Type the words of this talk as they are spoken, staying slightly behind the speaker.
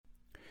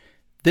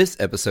This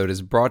episode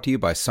is brought to you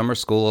by Summer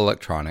School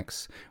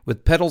Electronics.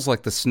 With pedals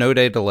like the Snow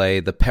Day Delay,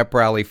 the Pep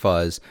Rally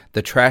Fuzz,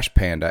 the Trash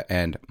Panda,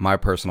 and my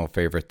personal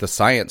favorite, the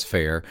Science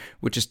Fair,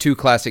 which is two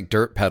classic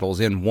dirt pedals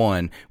in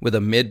one, with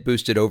a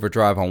mid-boosted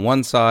overdrive on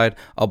one side,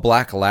 a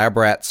black Lab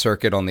Rat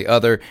circuit on the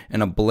other,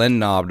 and a blend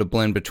knob to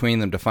blend between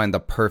them to find the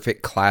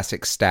perfect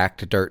classic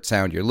stacked dirt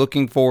sound you're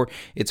looking for,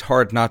 it's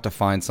hard not to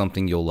find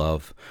something you'll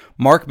love.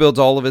 Mark builds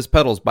all of his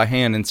pedals by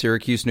hand in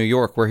Syracuse, New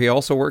York, where he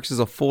also works as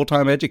a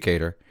full-time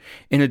educator.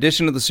 In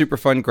addition to the super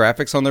fun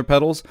graphics on their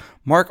pedals,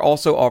 Mark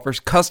also offers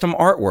custom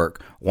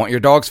artwork. Want your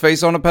dog's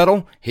face on a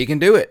pedal? He can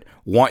do it.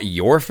 Want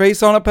your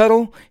face on a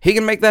pedal? He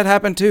can make that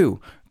happen too.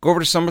 Go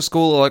over to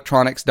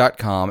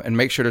summerschoolelectronics.com and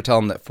make sure to tell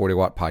him that 40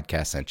 Watt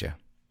Podcast sent you.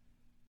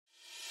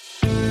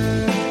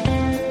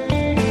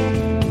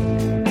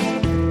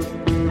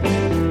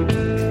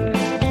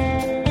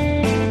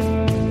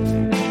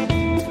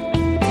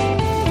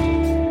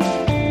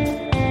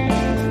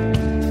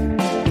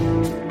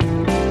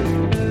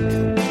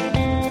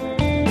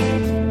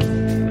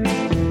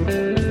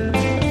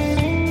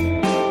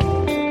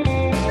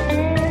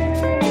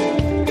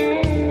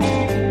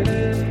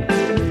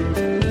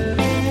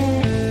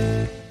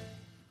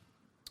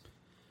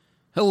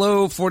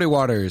 Hello, 40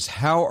 Watters.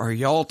 How are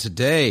y'all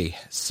today?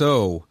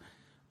 So,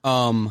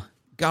 got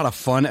a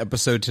fun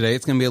episode today.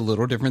 It's going to be a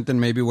little different than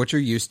maybe what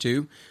you're used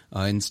to.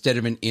 Instead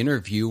of an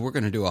interview, we're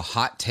going to do a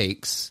hot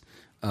takes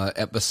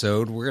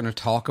episode. We're going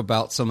to talk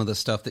about some of the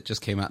stuff that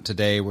just came out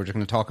today. We're just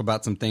going to talk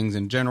about some things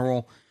in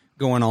general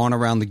going on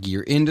around the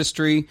gear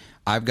industry.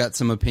 I've got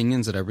some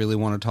opinions that I really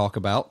want to talk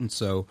about, and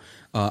so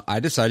I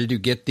decided to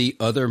get the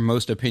other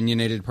most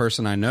opinionated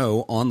person I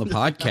know on the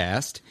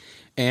podcast.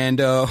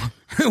 And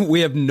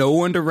we have no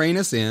one to rein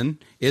us in.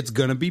 It's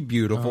going to be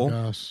beautiful. Oh,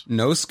 gosh.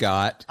 No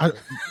Scott.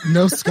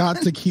 No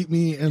Scott to keep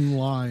me in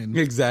line.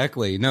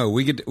 Exactly. No,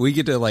 we get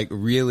to like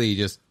really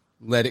just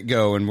let it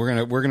go, and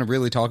we're gonna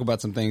really talk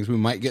about some things. We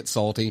might get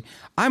salty.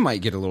 I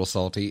might get a little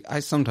salty. I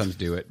sometimes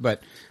do it,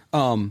 but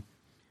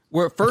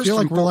we're first. I feel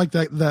like we're like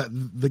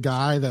the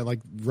guy that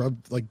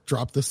like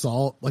dropped the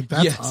salt. Like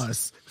that's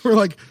us. We're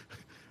like.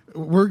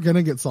 We're going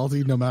to get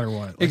salty no matter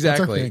what. Like,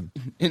 exactly.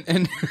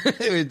 And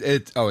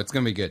it's going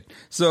to be good.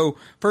 So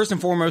first and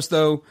foremost,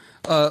 though,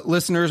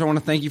 listeners, I want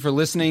to thank you for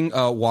listening.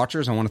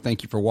 Watchers, I want to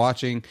thank you for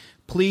watching.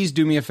 Please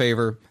do me a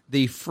favor.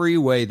 The free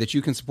way that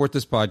you can support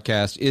this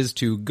podcast is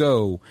to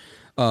go,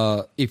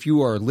 if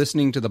you are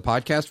listening to the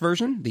podcast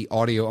version, the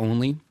audio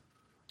only,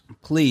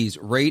 please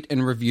rate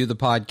and review the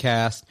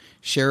podcast.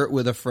 Share it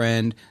with a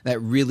friend. That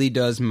really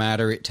does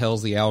matter. It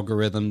tells the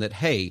algorithm that,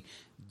 hey,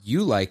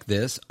 you like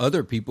this,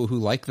 other people who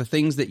like the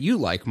things that you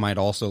like might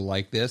also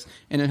like this,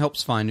 and it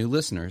helps find new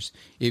listeners.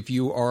 If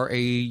you are a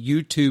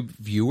YouTube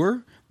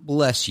viewer,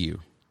 bless you.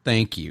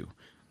 Thank you.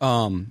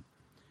 Do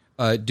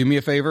me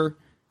a favor,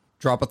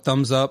 drop a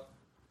thumbs up,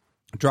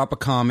 drop a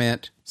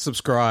comment,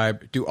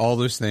 subscribe, do all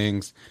those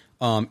things.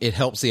 It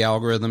helps the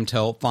algorithm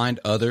find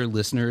other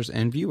listeners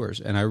and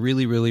viewers, and I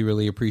really, really,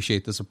 really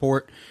appreciate the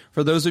support.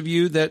 For those of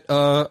you that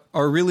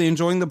are really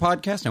enjoying the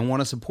podcast and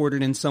want to support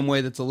it in some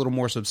way that's a little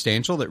more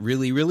substantial, that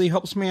really, really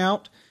helps me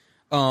out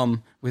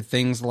with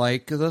things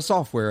like the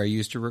software I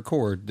use to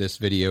record this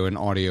video and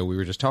audio. We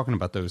were just talking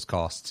about those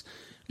costs.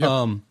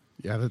 Yep.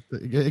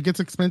 It gets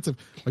expensive.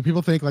 Like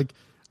people think like,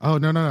 oh,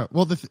 no.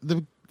 Well,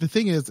 the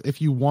thing is, if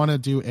you want to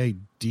do a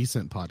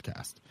decent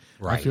podcast,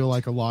 right. I feel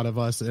like a lot of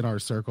us in our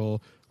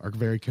circle are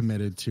very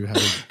committed to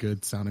having a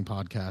good sounding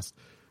podcast.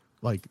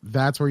 Like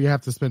that's where you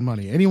have to spend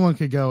money. Anyone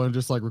could go and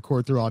just like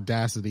record through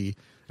Audacity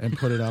and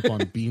put it up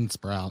on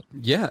Beansprout.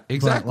 Yeah,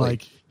 exactly.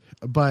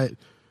 But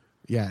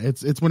yeah,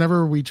 it's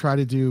whenever we try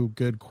to do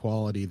good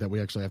quality that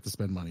we actually have to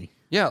spend money.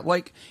 Yeah,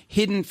 like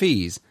hidden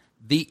fees.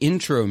 The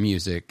intro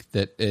music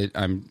that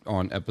I'm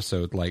on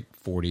episode like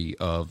 40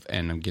 of,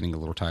 and I'm getting a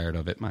little tired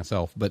of it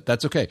myself, but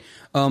that's okay.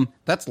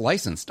 That's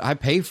licensed. I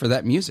pay for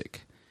that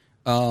music.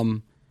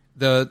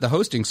 The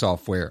hosting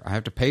software, I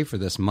have to pay for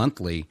this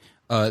monthly.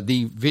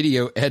 The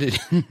video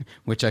editing,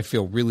 which I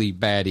feel really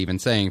bad even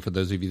saying for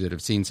those of you that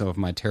have seen some of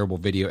my terrible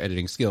video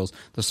editing skills,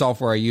 the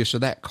software I use for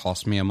that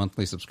costs me a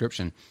monthly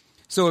subscription.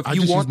 So if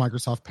you want use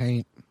Microsoft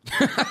Paint.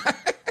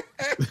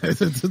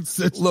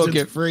 Look,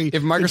 if free.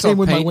 If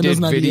Microsoft Paint did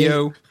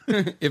video,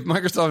 if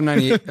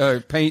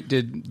Microsoft Paint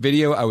did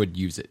video, I would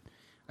use it.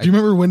 Do you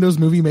remember Windows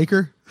Movie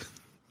Maker?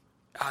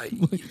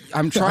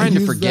 I'm trying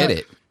to forget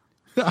it.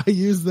 I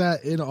use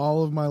that in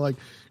all of my,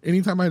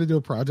 anytime I had to do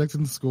a project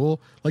in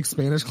school, like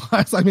Spanish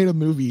class, I made a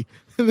movie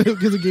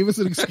because it gave us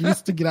an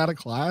excuse to get out of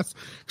class.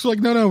 So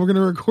no, we're going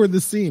to record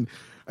this scene.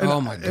 And oh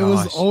my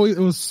gosh. It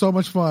was so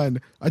much fun.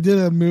 I did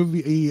a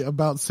movie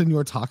about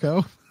Senor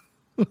Taco.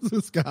 It was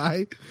this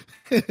guy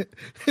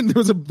and there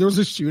was a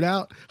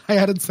shootout. I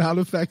added sound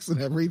effects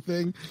and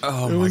everything.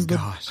 Oh my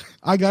gosh.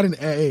 I got an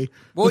A.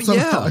 Well,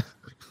 yeah.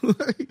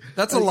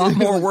 That's a lot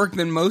more work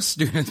than most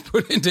students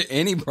put into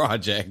any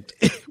project.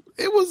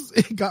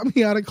 It got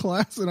me out of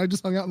class, and I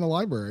just hung out in the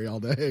library all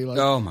day.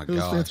 Oh my gosh. It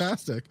was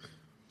fantastic.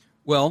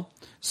 Well,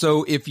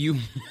 so if you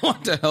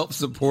want to help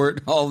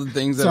support all the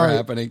things that are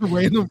happening,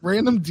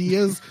 random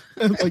Diaz,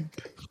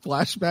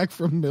 flashback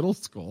from middle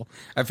school.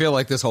 I feel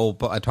like this whole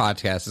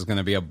podcast is going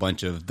to be a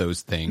bunch of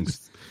those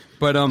things.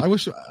 But I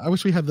wish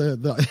we had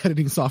the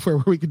editing software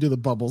where we could do the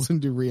bubbles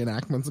and do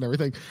reenactments and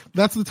everything.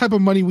 That's the type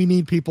of money we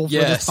need, people, for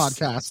this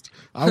podcast.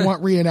 I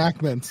want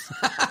reenactments.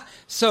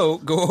 So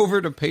go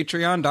over to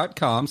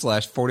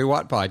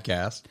patreon.com/40watt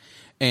podcast.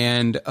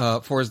 And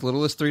for as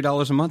little as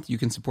 $3 a month, you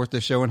can support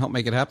this show and help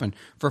make it happen.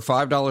 For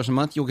 $5 a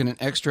month, you'll get an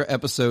extra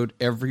episode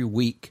every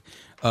week.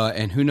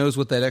 And who knows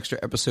what that extra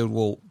episode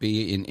will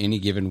be in any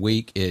given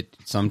week. It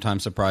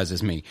sometimes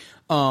surprises me.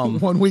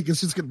 1 week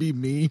it's just going to be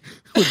me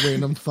with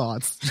random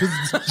thoughts.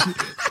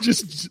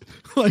 Just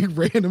like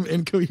random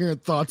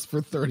incoherent thoughts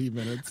for 30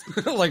 minutes.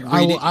 Like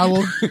reading, I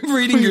will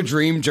reading your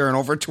dream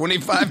journal for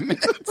 25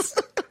 minutes.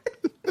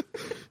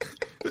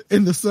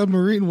 And the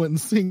submarine wouldn't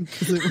sink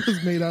because it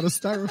was made out of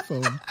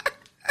styrofoam.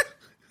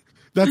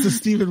 That's a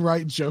Stephen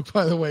Wright joke,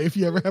 by the way. If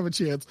you ever have a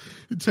chance,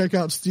 check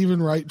out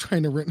Stephen Wright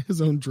trying to rent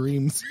his own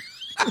dreams.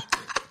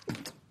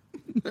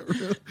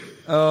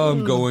 Oh,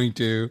 I'm going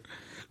to.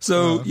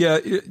 So, yeah,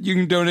 you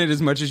can donate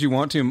as much as you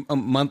want to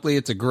monthly.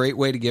 It's a great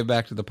way to give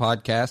back to the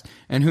podcast.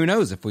 And who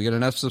knows, if we get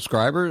enough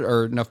subscribers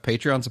or enough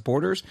Patreon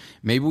supporters,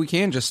 maybe we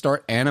can just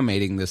start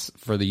animating this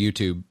for the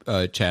YouTube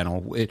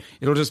channel.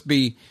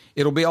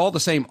 It'll be all the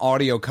same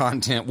audio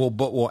content,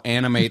 but we'll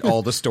animate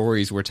all the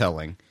stories we're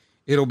telling.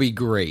 It'll be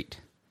great.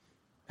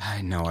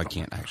 I know I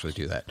can't actually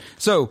do that.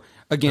 So,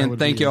 again,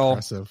 thank you all.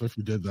 Impressive if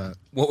you did that.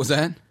 What was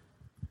that?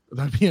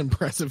 That'd be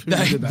impressive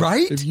if you did that.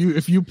 Right?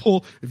 If you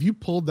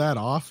pulled that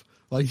off,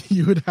 like,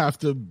 you would have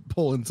to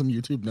pull in some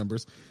YouTube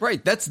numbers.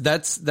 Right.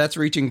 That's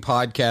reaching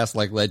podcast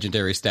like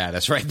legendary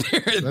status right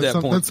there at that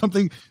point.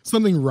 That's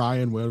something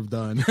Ryan would have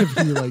done. If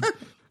he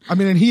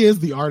and he is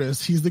the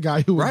artist. He's the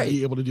guy who would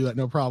be able to do that,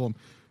 no problem.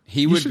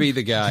 He would be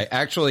the guy.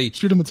 Actually,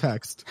 shoot him a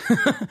text.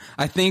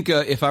 I think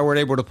if I were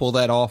able to pull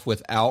that off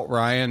without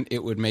Ryan,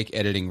 it would make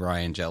editing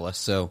Ryan jealous.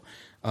 So,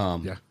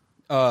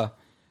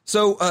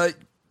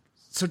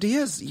 So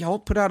Diaz, y'all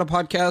put out a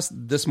podcast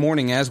this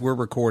morning as we're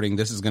recording.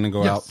 This is going to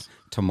go out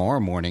tomorrow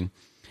morning.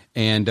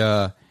 And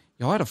y'all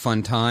had a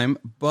fun time,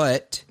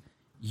 but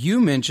you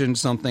mentioned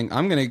something.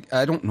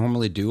 I don't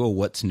normally do a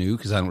what's new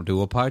because I don't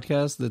do a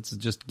podcast that's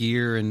just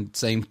gear and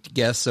same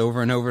guests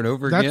over and over and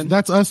over again.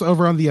 That's us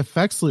over on the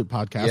Effects Loop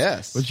podcast.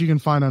 Yes. Which you can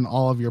find on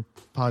all of your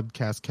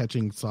podcast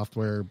catching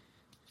software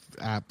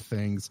app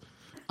things.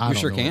 I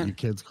don't know what you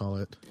kids call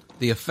it.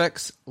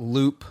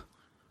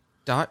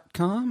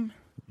 TheEffectsLoop.com?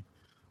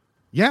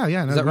 Yeah.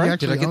 No, is that right?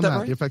 Did I get that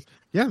right?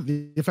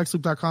 The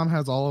effectsloop.com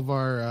has all of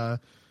our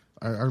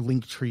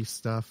link tree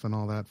stuff and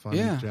all that fun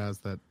jazz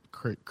that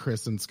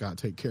Chris and Scott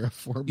take care of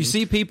for me. You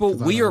see, people,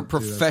 we are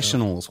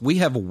professionals. We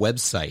have a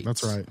website.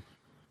 That's right.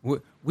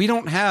 We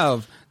don't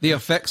have the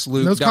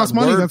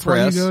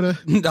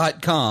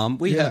effectsloop.wordpress.com.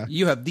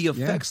 You have the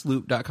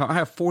effectsloop.com. I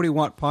have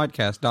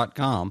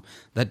 40wattpodcast.com.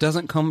 That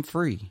doesn't come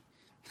free.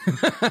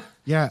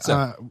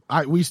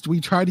 We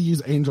tried to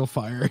use Angel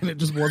Fire and it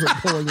just wasn't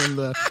pulling in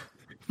the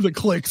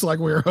clicks like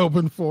we were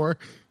hoping for.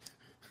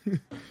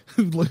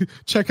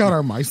 Check out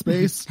our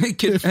MySpace.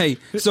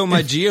 So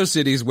my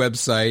GeoCities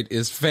website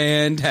is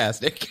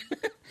fantastic.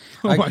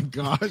 My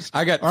gosh.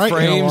 I got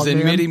frames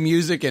and MIDI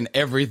music and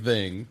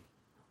everything.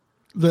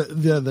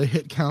 The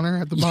hit counter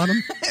at the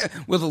bottom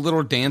with a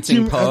little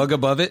dancing pug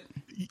above it.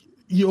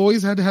 You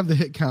always had to have the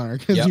hit counter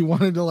because you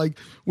wanted to, like,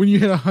 when you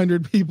hit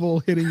 100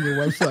 people hitting your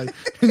website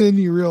and then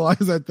you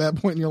realize at that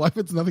point in your life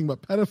it's nothing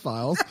but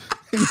pedophiles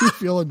and you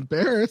feel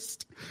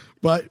embarrassed.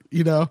 But,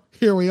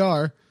 here we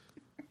are.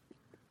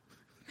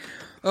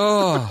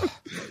 Oh,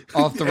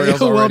 off the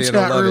rails already. And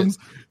I love it.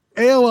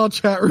 AOL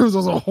chat rooms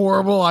was a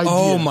horrible idea.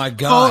 Oh my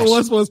gosh!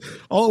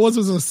 All it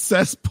was a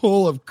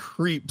cesspool of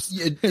creeps.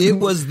 It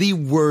was the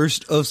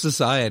worst of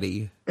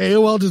society.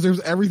 AOL deserves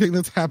everything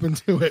that's happened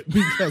to it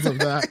because of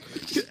that.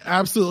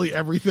 Absolutely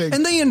everything.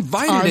 And they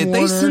invited it.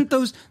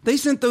 They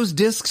sent those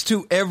discs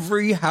to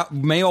every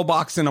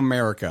mailbox in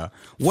America.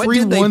 What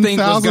did they think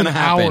was going to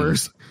happen?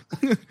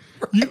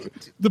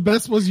 The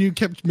best was you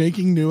kept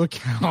making new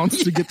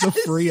accounts to get the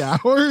free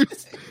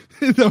hours.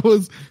 That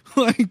was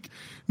like,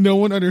 no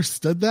one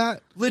understood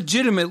that.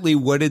 Legitimately,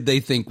 what did they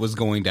think was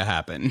going to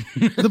happen?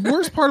 The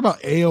worst part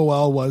about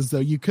AOL was, though,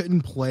 you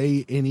couldn't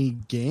play any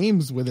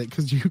games with it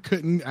because you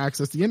couldn't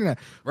access the internet.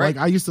 Right.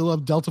 Like, I used to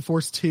love Delta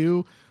Force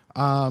 2.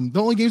 The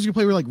only games you could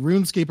play were like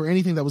RuneScape or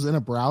anything that was in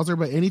a browser,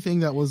 but anything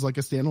that was like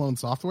a standalone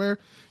software,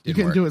 you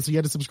couldn't do it. So you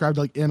had to subscribe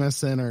to like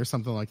MSN or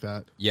something like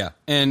that. Yeah.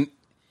 And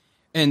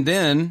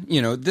then,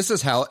 this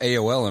is how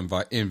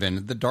AOL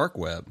invented the dark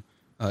web.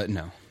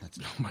 No.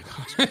 Oh my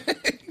gosh.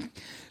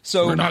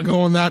 So we're not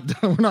going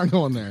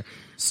there.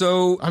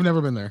 So I've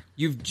never been there.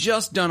 You've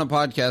just done a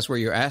podcast where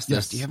you asked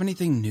us, do you have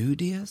anything new,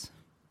 Diaz?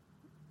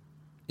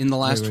 In the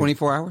last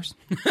 24 hours?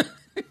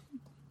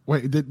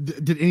 Wait,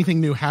 did anything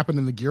new happen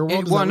in the gear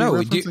world? Well,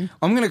 no.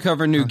 I'm going to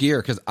cover new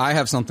gear because I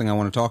have something I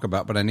want to talk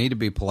about, but I need to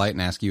be polite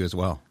and ask you as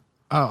well.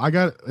 Oh, I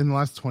got in the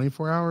last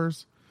 24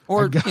 hours?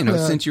 Or,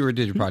 since you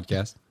did your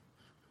podcast.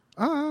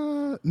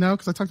 No,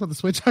 because I talked about the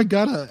Switch. I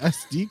got a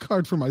SD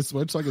card for my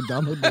Switch so I could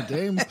download the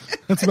games.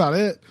 That's about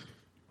it.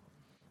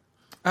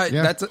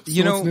 That's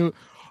new?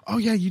 Oh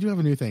yeah, you do have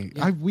a new thing.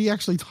 Yeah. We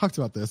actually talked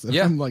about this. And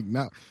I'm like,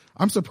 now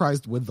I'm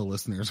surprised with the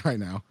listeners right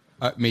now.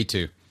 Me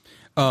too.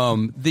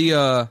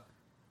 The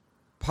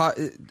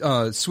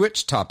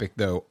Switch topic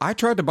though. I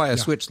tried to buy a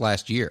Switch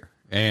last year,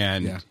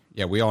 and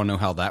we all know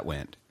how that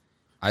went.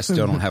 I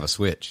still don't have a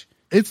Switch.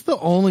 It's the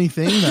only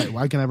thing that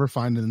I can ever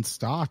find in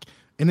stock.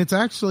 And it's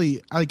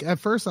actually, like, at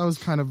first I was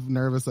kind of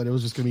nervous that it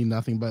was just going to be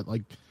nothing but,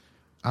 like,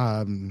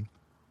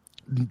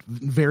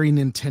 very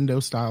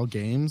Nintendo-style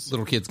games.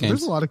 Little kids games.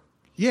 There's a lot of,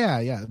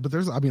 but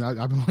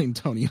I've been playing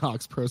Tony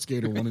Hawk's Pro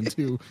Skater 1 and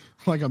 2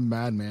 like a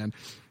madman.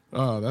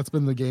 That's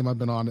been the game I've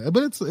been on.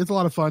 But it's a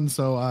lot of fun,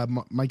 so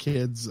my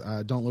kids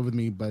don't live with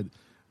me, but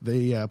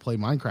they play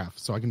Minecraft,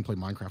 so I can play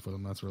Minecraft with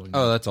them. That's really nice.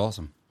 Oh, that's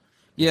awesome.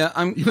 Yeah,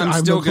 I'm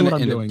still going to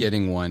end up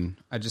getting one.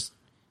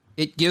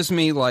 It gives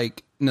me,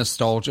 like,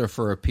 nostalgia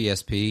for a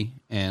PSP,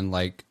 and,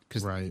 like,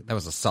 because that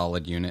was a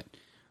solid unit.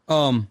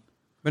 But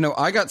no,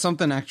 I got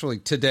something actually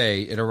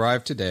today. It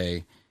arrived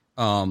today.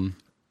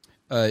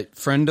 A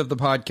friend of the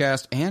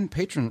podcast and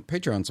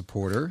Patreon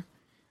supporter.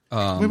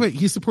 Wait,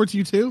 he supports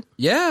you too?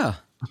 Yeah.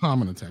 Oh,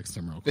 I'm going to text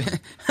him real quick.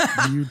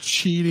 You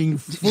cheating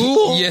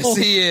fool. Yes,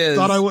 he is.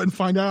 Thought I wouldn't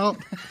find out.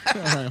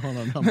 All right, hold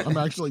on. I'm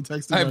actually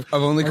texting I've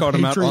only called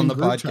him out on the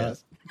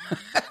podcast.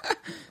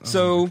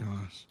 So,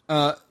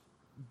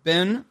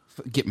 Ben,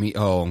 get me.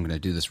 Oh, I'm going to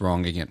do this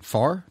wrong again.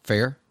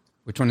 Fair?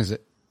 Which one is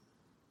it?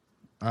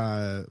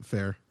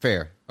 Fair.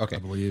 Okay. I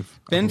believe.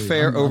 Ben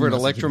Fair over at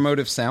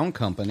Electromotive Sound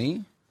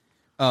Company,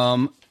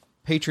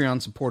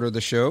 Patreon supporter of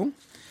the show,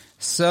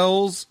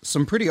 sells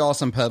some pretty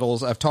awesome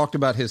pedals. I've talked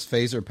about his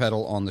phaser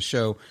pedal on the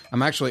show.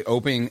 I'm actually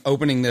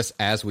opening this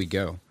as we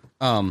go.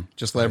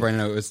 Just let everybody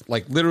know it's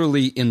like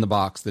literally in the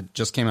box that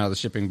just came out of the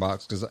shipping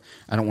box because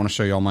I don't want to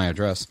show you all my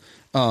address.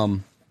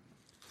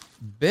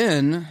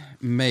 Ben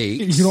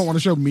makes. You don't want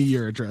to show me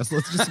your address.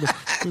 Let's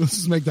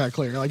just make that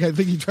clear. Like, I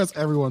think you trust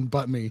everyone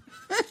but me.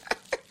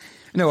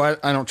 No, I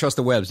don't trust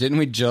the webs. Didn't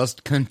we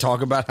just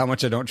talk about how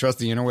much I don't trust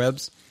the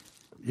interwebs?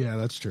 Yeah,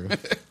 that's true.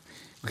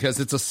 Because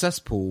it's a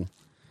cesspool.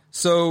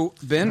 So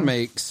Ben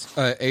makes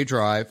a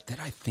drive that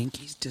I think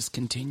he's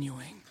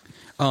discontinuing.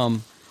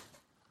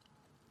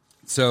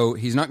 So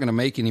he's not going to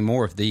make any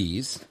more of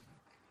these.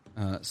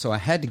 So I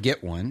had to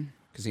get one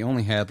because he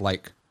only had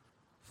like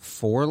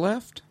 4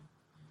 left.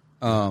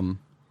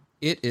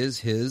 It is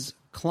his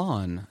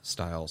Klon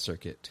style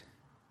circuit.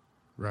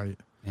 Right.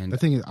 And the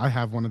thing is, I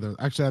have one of those.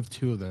 Actually, I have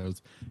 2 of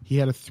those. He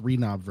had a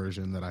 3-knob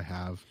version that I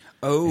have.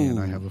 Oh. And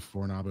I have a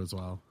 4-knob as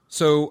well.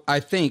 So I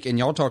think, and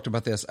y'all talked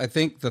about this, I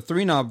think the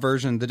 3-knob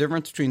version, the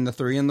difference between the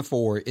 3 and the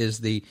 4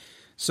 is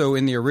so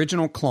in the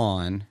original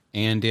Klon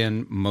and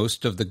in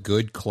most of the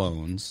good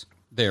clones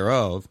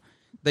thereof,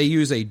 they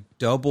use a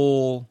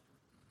double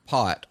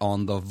pot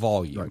on the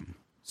volume. Right.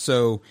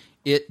 So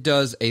it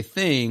does a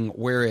thing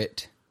where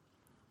it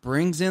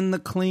brings in the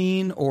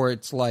clean, or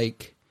it's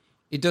like,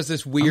 it does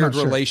this weird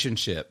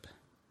relationship.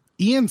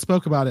 Ian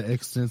spoke about it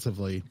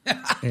extensively,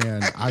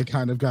 and I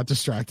kind of got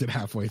distracted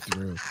halfway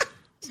through.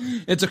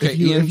 It's okay.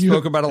 Ian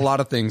spoke about a lot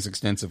of things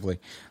extensively.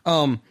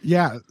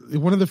 Yeah,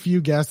 one of the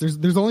few guests.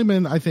 There's only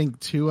been, I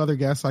think, 2 other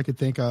guests I could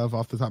think of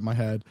off the top of my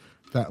head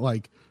that,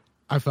 like,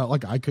 I felt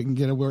like I couldn't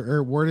get a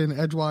word in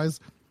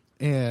edgewise,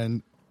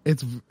 and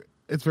it's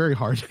very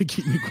hard to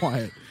keep me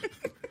quiet.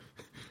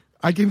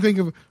 I can think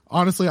of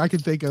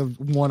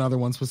one other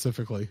one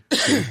specifically.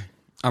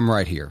 I'm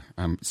right here.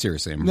 I'm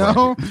seriously.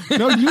 No,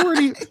 you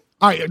already.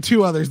 All right,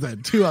 2 others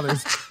then. 2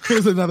 others.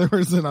 Here's another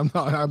person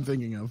I'm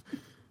thinking of.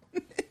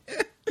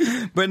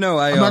 But no,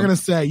 I'm not going to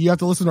say. You have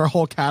to listen to our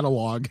whole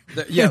catalog.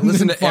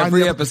 Listen to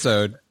every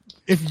episode.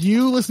 If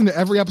you listen to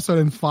every episode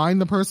and find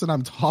the person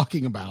I'm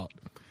talking about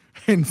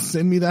and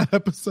send me that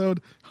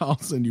episode, I'll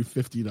send you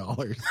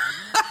 $50.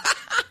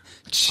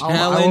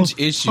 Challenge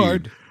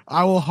issued.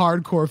 I will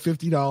hardcore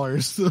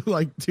 $50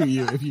 like to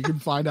you if you can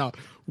find out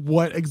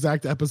what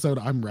exact episode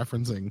I'm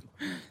referencing.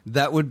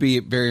 That would be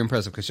very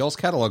impressive because y'all's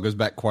catalog goes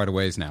back quite a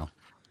ways now.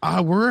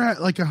 We're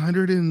at like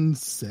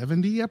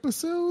 170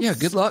 episodes. Yeah,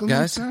 good luck,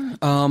 guys.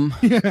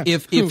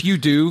 If you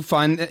do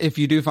find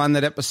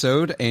that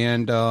episode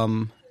and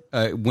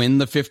win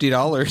the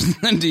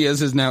 $50 that Diaz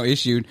has now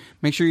issued,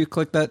 make sure you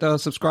click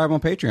that subscribe on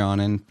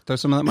Patreon and throw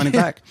some of that money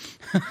back.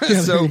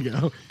 There you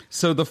go.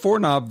 So the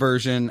 4-knob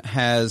version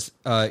has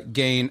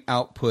gain,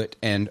 output,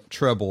 and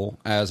treble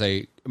as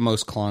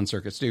most Klon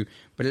circuits do,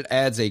 but it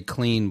adds a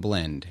clean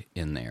blend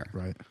in there.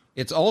 Right.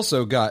 It's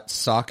also got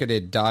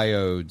socketed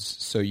diodes,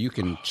 so you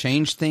can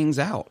change things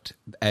out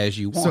as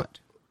you want.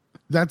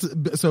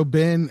 So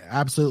Ben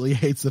absolutely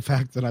hates the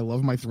fact that I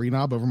love my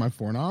 3-knob over my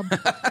 4-knob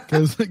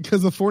because the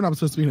 4-knob is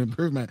supposed to be an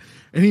improvement,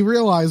 and he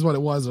realized what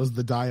it was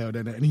the diode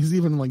in it, and he's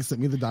even like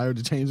sent me the diode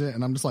to change it,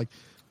 and I'm just like,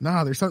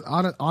 nah. There's some,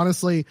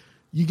 honestly,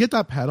 you get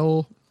that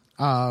pedal.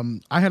 I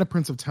had a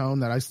Prince of Tone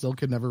that I still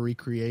could never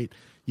recreate.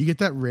 You get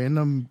that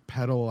random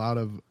pedal out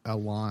of a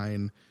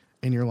line,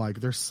 and you're like,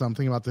 there's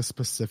something about this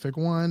specific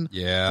one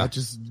that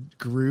just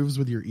grooves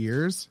with your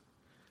ears.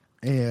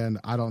 And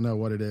I don't know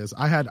what it is.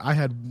 I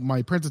had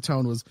my Prince of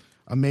Tone was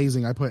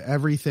amazing. I put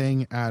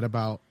everything at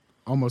about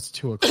almost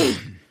 2 o'clock.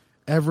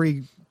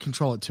 Every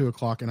control at 2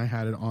 o'clock, and I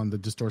had it on the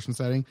distortion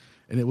setting,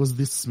 and it was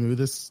the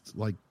smoothest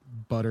like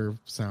butter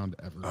sound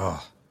ever.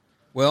 Oh.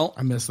 Well,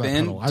 I miss that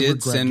Ben pedal.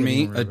 did send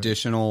me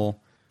additional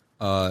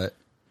diodes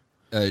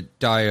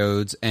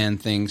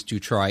and things to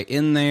try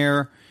in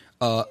there,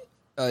 to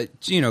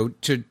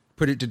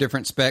put it to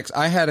different specs.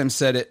 I had him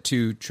set it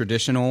to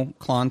traditional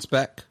Klon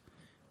spec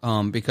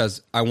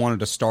because I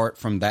wanted to start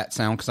from that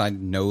sound because I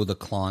know the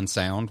Klon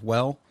sound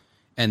well,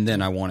 and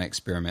then I want to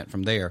experiment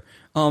from there.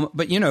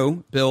 But,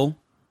 Bill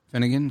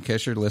Finnegan, in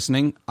case you're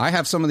listening, I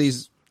have some of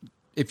these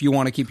if you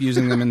want to keep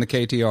using them in the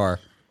KTR.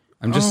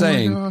 I'm just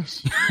saying. My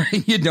gosh.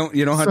 you don't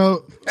have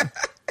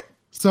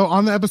So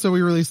on the episode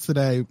we released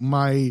today,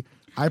 I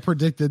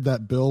predicted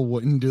that Bill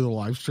wouldn't do the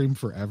live stream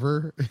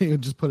forever. He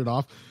would just put it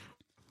off.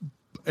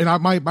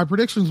 And my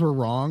predictions were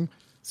wrong.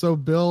 So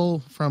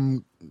Bill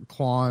from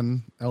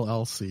Klon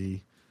LLC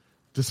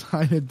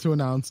decided to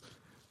announce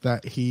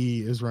that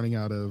he is running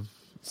out of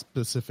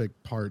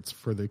specific parts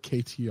for the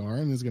KTR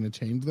and is going to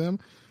change them,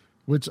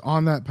 which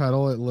on that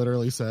pedal, it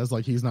literally says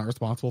like he's not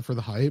responsible for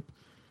the hype.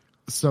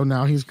 So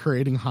now he's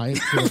creating hype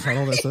for the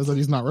pedal that says that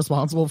he's not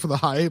responsible for the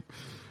hype.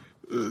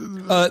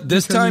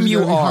 This time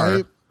you are.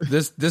 Hype.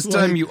 This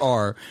time you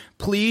are.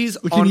 Please.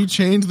 Can you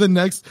change the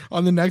next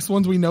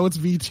ones? We know it's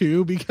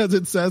V2 because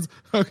it says,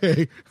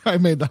 okay, I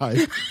made the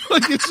hype.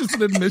 Like it's just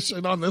an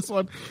admission on this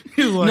one.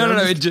 He's like,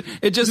 no.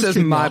 It just says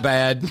my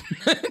bad.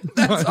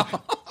 That's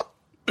all.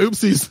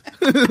 Oopsies.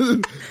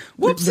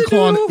 Whoopsie.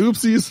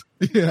 Oopsies.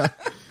 Yeah.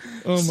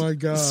 Oh my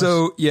god.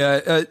 So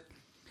yeah,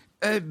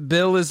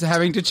 Bill is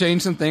having to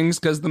change some things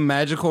because the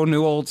magical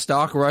new old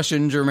stock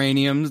Russian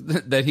germaniums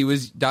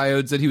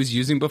diodes that he was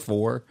using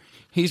before,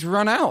 he's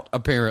run out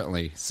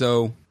apparently.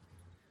 So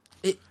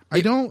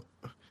I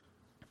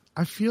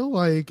feel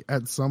like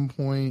at some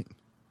point,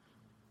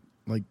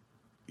 like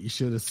you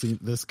should have seen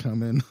this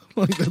coming.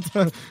 Like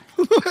that's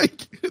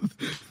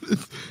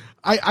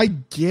I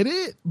get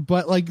it,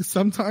 but like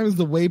sometimes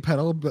the way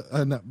pedal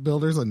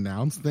builders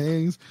announce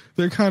things,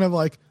 they're kind of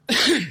like,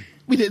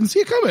 we didn't see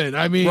it coming.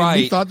 I mean,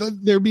 we thought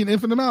that there'd be an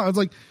infinite amount. It's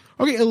like,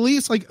 okay, at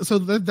least like, so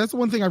that's the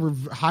one thing I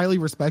highly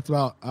respect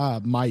about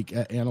Mike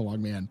at Analog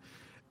Man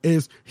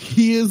is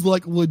he is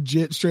like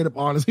legit straight up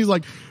honest. He's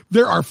like,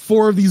 there are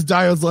 4 of these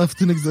diodes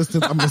left in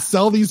existence. I'm going to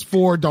sell these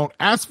 4. Don't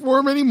ask for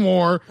them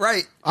anymore.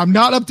 Right. I'm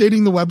not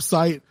updating the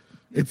website.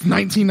 It's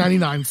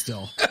 $19.99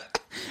 still.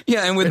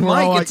 Yeah. And with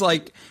Mike, it's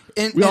like,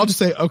 we all just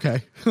say,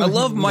 okay. I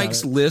love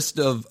Mike's list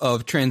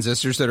of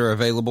transistors that are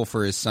available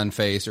for his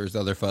Sunface or his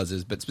other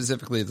fuzzes, but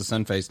specifically the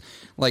Sunface,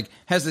 like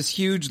has this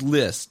huge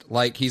list.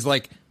 Like he's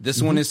like,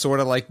 this one is sort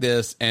of like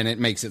this and it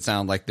makes it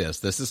sound like this.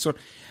 This is sort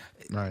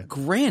of, right.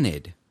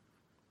 Granted,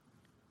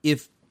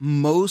 if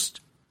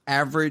most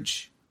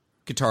average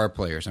guitar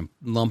players, I'm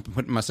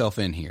putting myself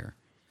in here,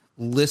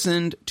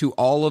 listened to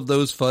all of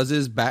those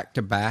fuzzes back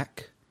to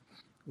back,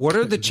 what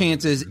are the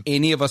chances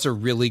any of us are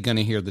really going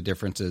to hear the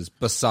differences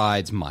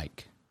besides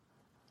Mike?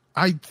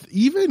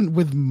 Even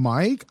with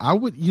Mike, I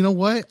would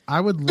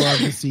love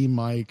to see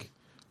Mike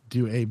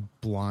do a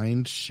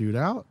blind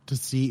shootout to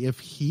see if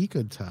he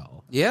could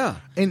tell. Yeah.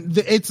 And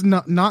it's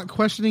not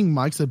questioning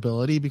Mike's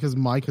ability because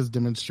Mike has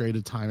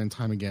demonstrated time and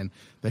time again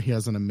that he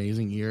has an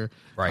amazing ear.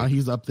 Right.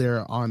 He's up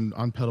there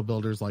on pedal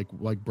builders like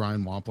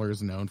Brian Wampler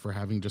is known for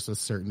having just a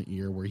certain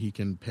ear where he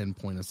can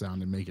pinpoint a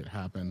sound and make it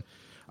happen.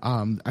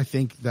 I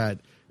think that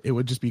it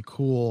would just be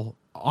cool,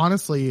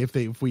 honestly, I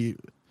think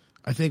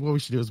what we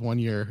should do is one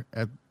year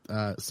at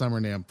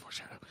Summer NAMM,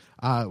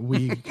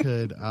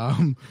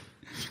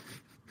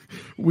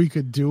 we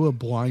could do a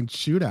blind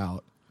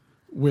shootout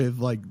with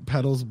like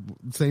pedals,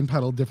 same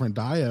pedal, different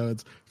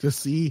diodes to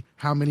see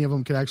how many of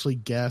them could actually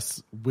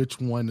guess which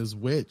one is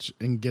which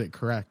and get it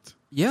correct.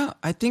 Yeah,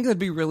 I think that'd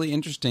be really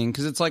interesting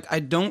because it's like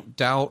I don't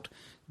doubt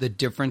the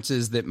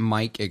differences that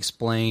Mike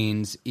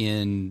explains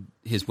in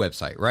his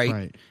website,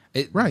 right?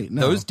 Right.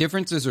 No. Those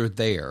differences are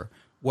there.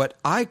 What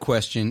I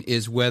question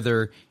is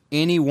whether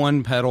any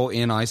one pedal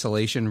in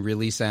isolation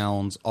really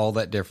sounds all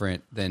that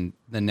different than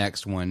the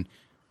next one,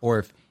 or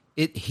if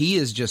he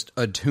has just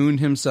attuned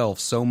himself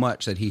so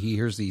much that he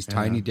hears these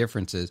tiny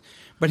differences.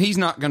 But he's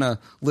not going to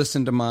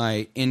listen to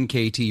my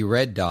NKT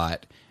red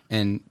dot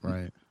and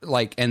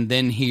and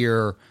then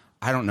hear,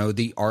 I don't know,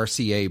 the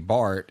RCA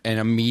BART and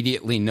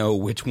immediately know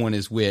which one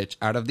is which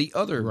out of the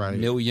other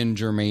million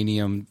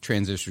germanium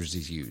transistors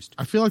he's used.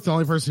 I feel like the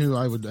only person who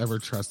I would ever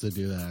trust to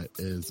do that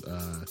is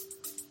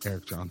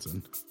Eric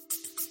Johnson.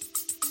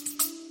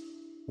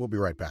 We'll be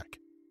right back.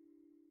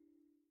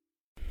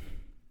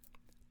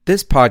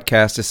 This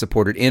podcast is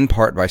supported in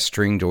part by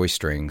Stringjoy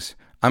Strings.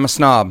 I'm a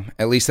snob,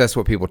 at least that's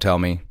what people tell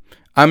me.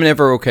 I'm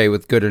never okay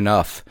with good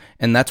enough,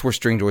 and that's where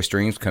Stringjoy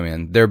Strings come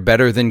in. They're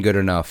better than good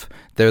enough.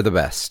 They're the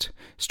best.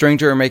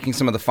 Stringjoy are making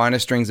some of the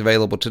finest strings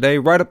available today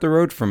right up the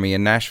road from me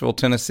in Nashville,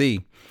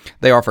 Tennessee.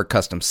 They offer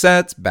custom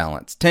sets,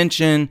 balanced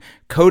tension,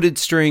 coated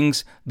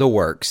strings, the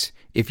works.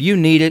 If you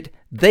need it,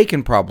 they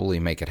can probably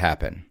make it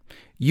happen.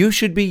 you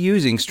should be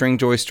using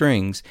Stringjoy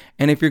strings.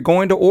 And if you're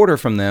going to order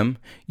from them,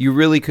 you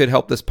really could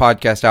help this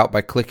podcast out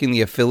by clicking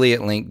the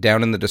affiliate link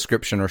down in the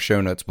description or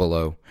show notes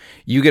below.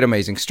 You get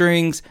amazing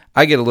strings.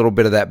 I get a little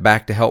bit of that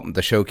back to help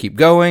the show keep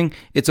going.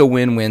 It's a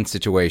win-win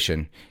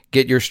situation.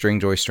 Get your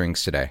Stringjoy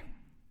strings today.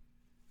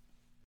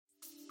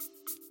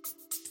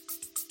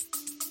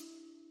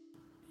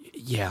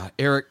 Yeah,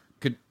 Eric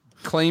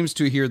claims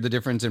to hear the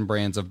difference in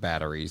brands of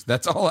batteries.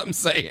 That's all I'm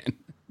saying.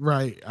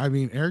 Right. I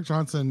mean, Eric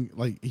Johnson,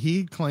 like,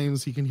 he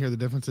claims he can hear the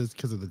differences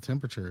because of the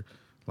temperature,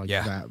 like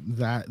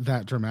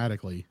that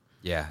dramatically.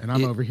 Yeah. And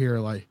I'm over here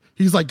like,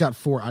 he's like got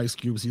 4 ice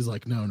cubes. He's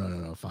like,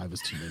 no, 5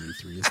 is too many.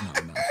 3 is not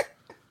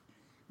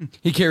enough.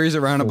 He carries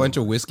around 4. A bunch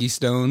of whiskey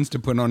stones to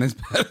put on his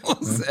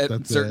pedals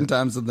at certain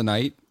times of the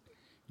night.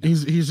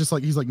 He's just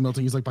like, he's like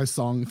melting. He's like, by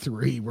song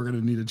 3, we're going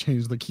to need to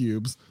change the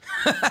cubes.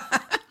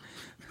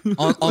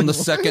 on the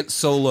second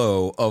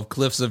solo of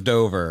Cliffs of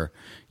Dover,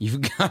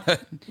 you've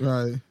got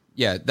right.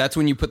 Yeah, that's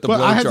when you put the blow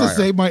dryer. I have to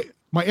say, my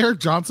Eric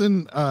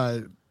Johnson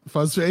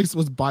fuzz face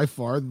was by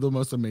far the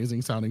most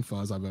amazing sounding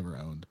fuzz I've ever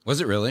owned.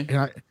 Was it really?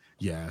 And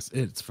yes,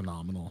 it's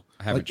phenomenal.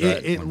 I haven't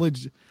tried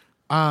it.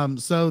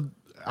 So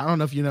I don't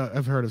know if you know.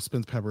 I've heard of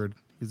Spence Peppered.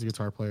 He's a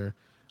guitar player.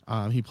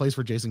 He plays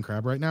for Jason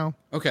Crabb right now.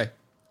 Okay,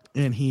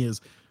 and he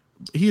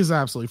is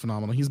absolutely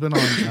phenomenal. He's been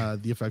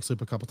on the Effects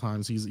Loop a couple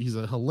times. He's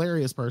a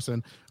hilarious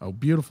person, a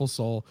beautiful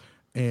soul,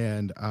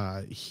 and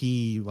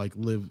he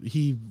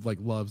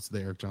loves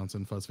the Eric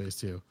Johnson fuzz face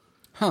too.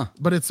 Huh.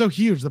 But it's so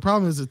huge. The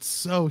problem is it's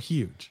so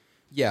huge.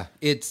 Yeah,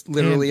 it's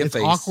literally and a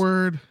face. It's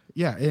awkward.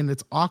 Yeah, and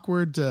it's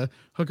awkward to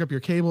hook up your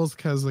cables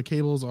because the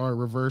cables are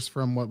reversed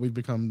from what we've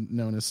become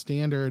known as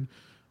standard.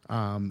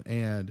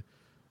 And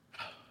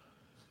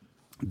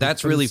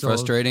that's really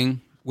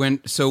frustrating.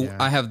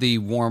 I have the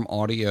Warm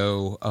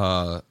Audio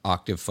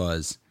Octave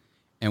Fuzz,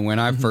 and when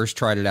I first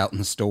tried it out in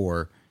the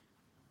store,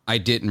 I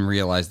didn't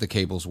realize the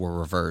cables were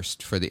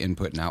reversed for the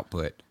input and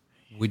output.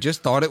 We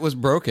just thought it was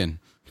broken.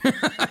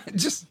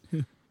 Just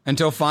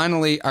until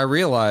finally I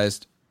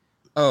realized,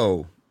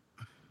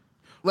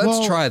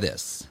 let's try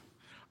this.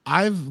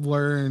 I've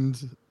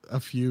learned a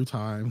few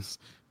times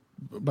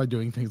by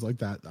doing things like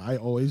that. I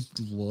always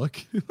look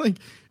like,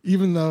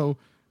 even though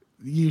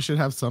you should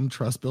have some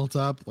trust built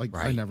up. Like,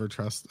 right. I never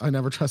trust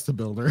a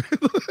builder.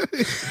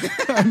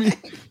 I mean,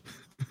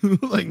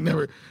 like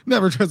never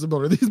trust a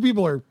builder. These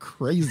people are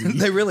crazy.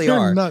 They really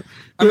are. They're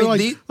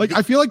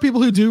I feel like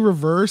people who do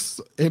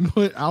reverse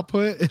input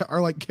output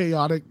are like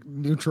chaotic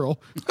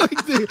neutral. Like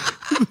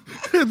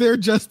they're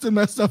just to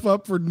mess stuff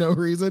up for no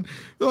reason.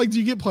 They're like, do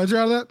you get pleasure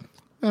out of that?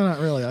 No, not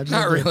really.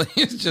 Not really.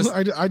 It's just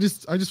I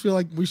just feel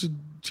like we should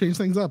change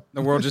things up.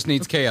 The world just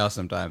needs chaos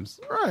sometimes.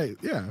 Right.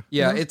 Yeah.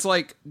 Yeah. You know? It's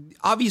like,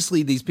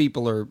 obviously these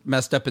people are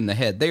messed up in the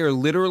head. They are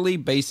literally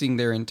basing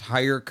their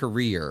entire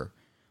career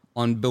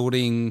on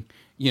building,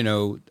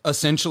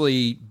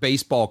 essentially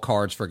baseball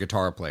cards for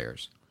guitar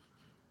players.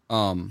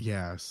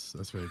 Yes,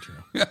 that's very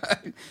true.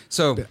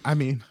 So, I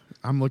mean,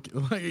 I'm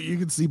looking, like, you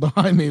can see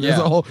behind me, there's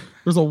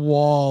a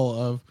wall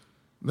of,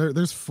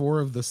 there's 4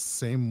 of the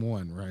same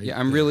one, right? Yeah,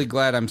 I'm really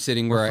glad I'm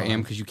sitting where I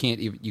am because you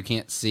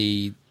can't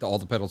see all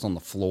the pedals on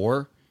the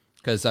floor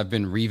because I've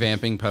been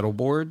revamping pedal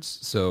boards.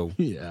 So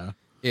yeah,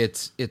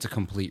 it's a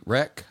complete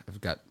wreck.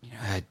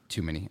 I had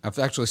too many. I've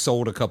actually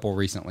sold a couple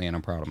recently, and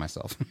I'm proud of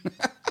myself.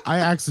 I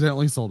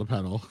accidentally sold a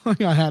pedal.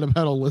 I had a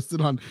pedal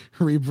listed on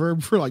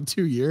Reverb for like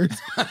 2 years,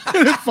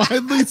 and it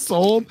finally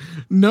sold.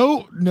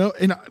 No,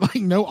 and like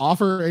no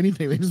offer or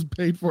anything. They just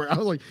paid for it. I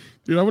was like,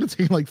 dude, I would have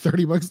taken like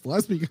 $30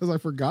 less because I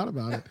forgot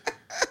about it.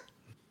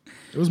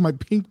 It was my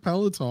pink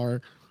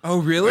Pelotar.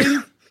 Oh,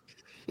 really?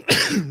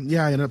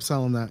 Yeah, I ended up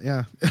selling that.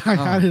 Yeah, I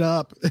had it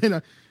up,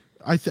 and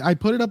I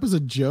put it up as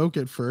a joke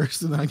at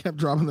first, and then I kept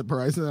dropping the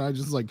price, and then I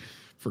just like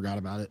forgot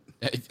about it.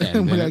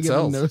 And when I get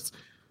notes,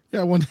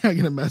 one day I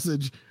get a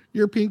message,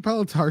 your pink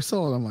Pelotar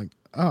sold. I'm like,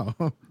 oh,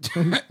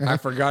 okay. I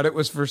forgot it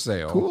was for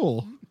sale.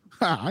 Cool.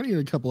 I need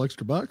a couple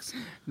extra bucks.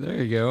 There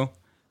you go.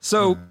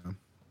 So,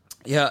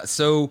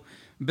 so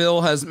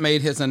Bill has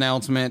made his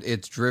announcement.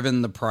 It's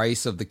driven the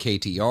price of the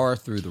KTR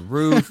through the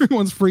roof.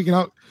 Everyone's freaking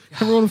out.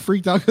 Everyone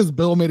freaked out because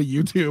Bill made a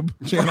YouTube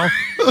channel.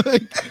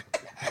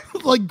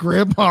 like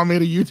Grandpa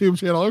made a YouTube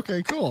channel.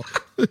 Okay, cool.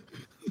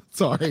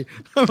 Sorry,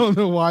 I don't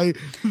know why.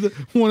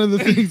 One of the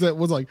things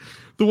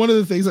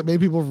that made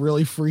people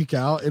really freak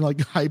out and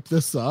like hype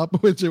this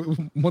up, which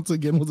once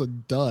again was a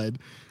dud.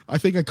 I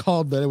think I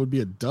called that it would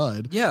be a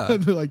dud. Yeah,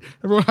 like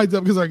everyone hyped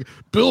up because like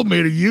Bill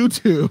made a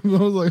YouTube.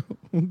 I was like,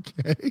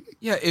 okay.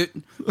 Yeah, it's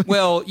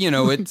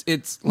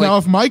like, now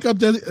if Mike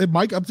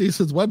updates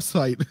his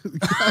website,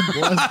 God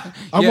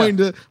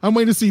bless. I'm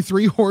waiting to see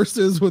 3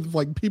 horses with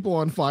like people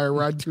on fire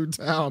ride through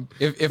town.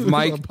 If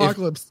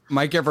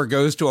Mike ever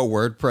goes to a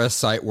WordPress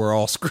site, we're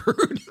all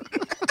screwed.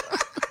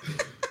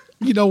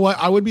 You know what?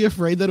 I would be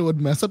afraid that it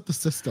would mess up the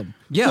system.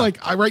 Yeah. Like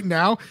right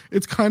now,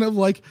 it's kind of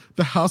like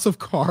the House of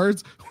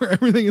Cards where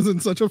everything is in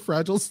such a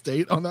fragile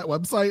state on that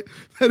website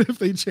that if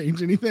they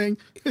change anything,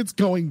 it's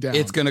going down.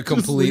 It's going to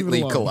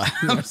completely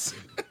collapse.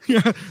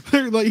 Yeah.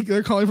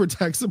 They're calling for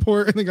tech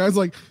support. And the guy's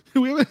like,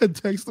 we haven't had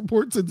tech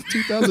support since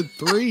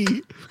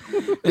 2003.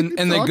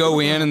 and they go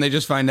in and they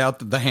just find out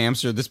that the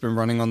hamster that's been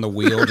running on the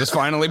wheel just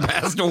finally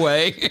passed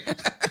away.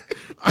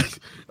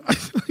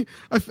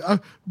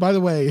 By the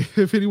way,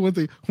 if anyone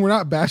thinks we're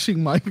not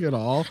bashing Mike at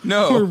all,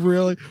 no,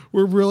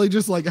 we're really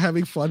just like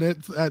having fun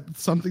at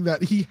something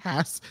that he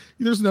has.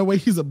 There's no way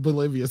he's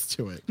oblivious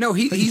to it. No,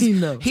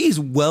 he's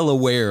well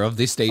aware of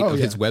the state of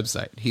his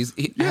website. He's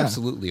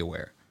absolutely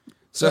aware.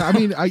 So I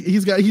mean,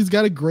 he's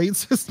got a great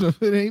system.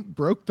 If it ain't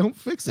broke, don't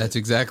fix it. That's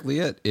exactly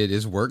it. It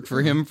has worked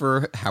for him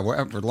for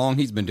however long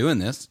he's been doing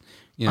this.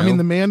 You know? I mean,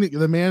 the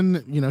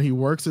man, he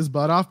works his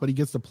butt off, but he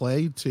gets to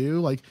play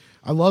too. Like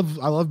I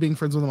love being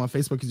friends with him on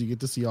Facebook because you get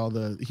to see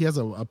he has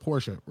a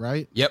Porsche,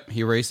 right? Yep.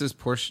 He races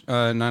Porsche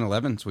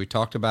 911s. We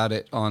talked about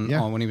it on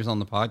when he was on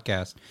the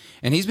podcast,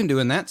 and he's been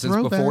doing that since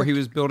before he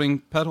was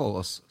building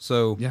pedalless.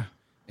 So yeah,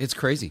 it's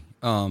crazy.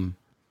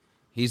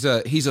 He's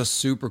a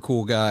super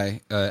cool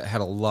guy. Had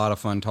a lot of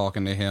fun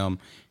talking to him.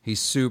 He's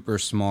super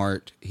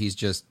smart. He's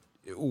just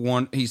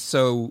he's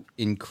so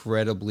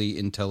incredibly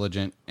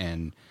intelligent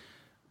and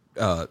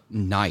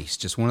nice.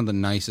 Just one of the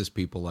nicest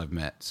people I've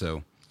met.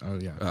 So,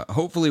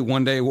 hopefully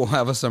one day we'll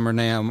have a summer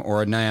NAMM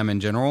or a NAMM in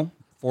general,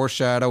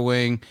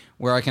 foreshadowing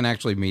where I can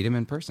actually meet him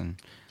in person.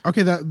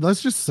 Okay,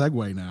 let's just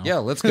segue now. Yeah,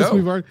 let's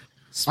go.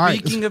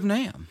 Speaking of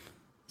NAMM,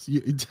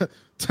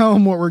 tell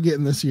them what we're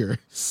getting this year.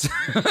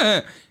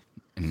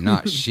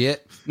 Not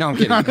shit. No, I'm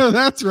kidding. I know,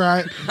 that's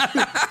right.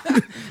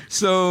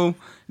 So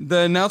the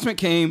announcement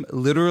came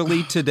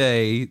literally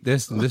today,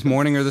 this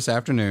morning or this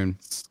afternoon.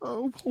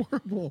 So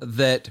horrible.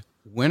 That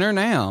Winter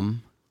NAMM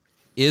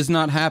is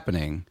not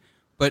happening,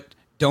 but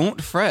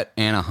don't fret,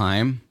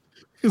 Anaheim.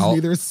 Because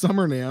neither is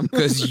Summer NAMM.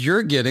 Because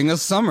you're getting a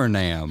Summer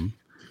NAMM.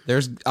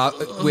 There's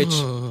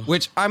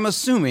which I'm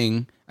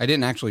assuming. I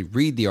didn't actually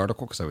read the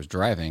article because I was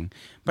driving,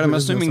 but I'm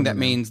assuming that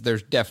means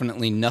there's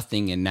definitely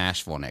nothing in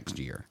Nashville next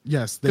year.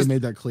 Yes, they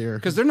made that clear.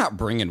 Because they're not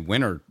bringing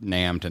Winter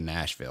NAMM to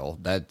Nashville.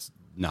 That's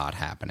not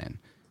happening.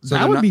 So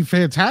that would be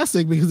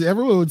fantastic because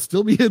everyone would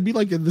still it'd be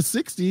like in the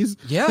 60s.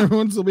 Yeah.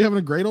 Everyone would still be having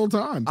a great old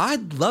time.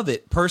 I'd love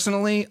it.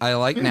 Personally, I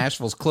like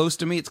Nashville's close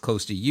to me. It's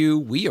close to you.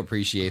 We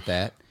appreciate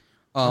that.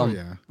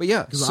 But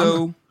yeah,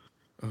 so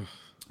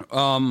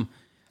I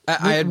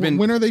had been...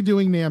 When are they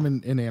doing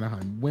NAMM in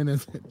Anaheim? When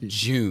is it?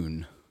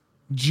 June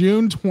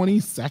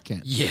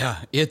 22nd. Yeah,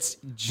 it's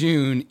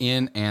June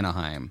in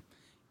Anaheim.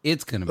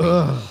 It's going to be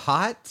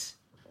hot.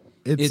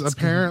 It's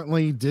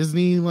apparently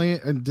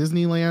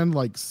Disneyland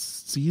like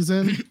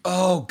season.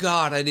 Oh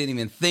God, I didn't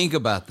even think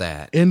about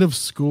that. End of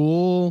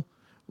school,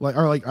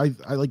 I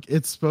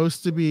it's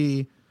supposed to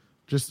be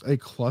just a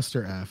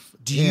cluster F.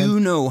 Do you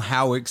know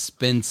how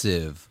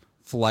expensive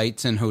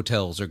flights and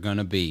hotels are going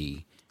to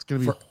be? It's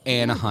going to be for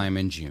Anaheim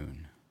in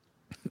June.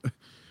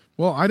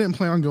 Well, I didn't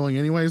plan on going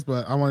anyways,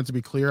 but I wanted to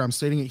be clear. I'm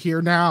stating it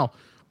here now.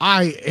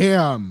 I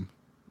am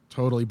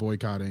totally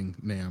boycotting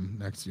NAMM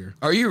next year.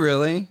 Are you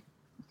really?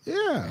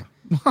 Yeah.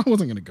 I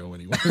wasn't going to go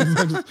anyway.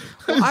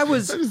 I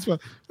was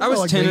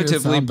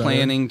tentatively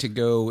planning to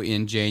go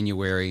in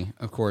January.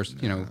 Of course,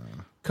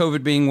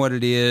 COVID being what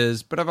it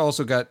is, but I've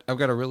got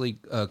a really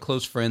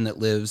close friend that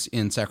lives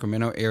in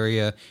Sacramento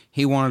area.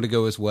 He wanted to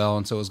go as well,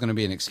 and so it was going to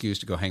be an excuse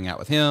to go hang out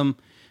with him,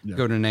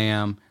 go to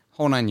NAMM,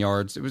 whole 9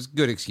 yards. It was a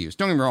good excuse.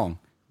 Don't get me wrong.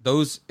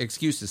 Those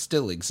excuses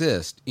still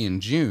exist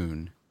in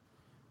June,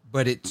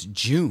 but it's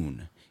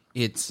June.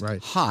 It's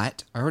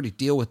hot. I already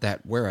deal with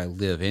that where I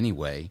live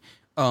anyway.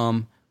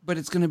 But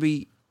it's going to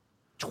be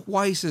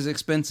twice as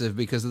expensive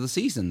because of the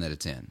season that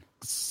it's in.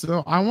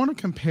 So I want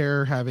to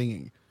compare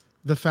having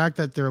the fact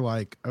that they're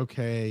like,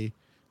 okay,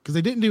 because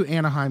they didn't do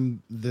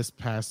Anaheim this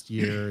past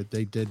year.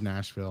 They did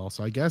Nashville.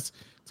 So I guess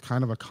it's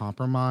kind of a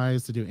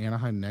compromise to do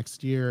Anaheim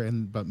next year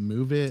but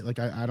move it. Like,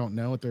 I don't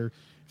know if they're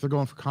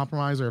going for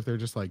compromise or if they're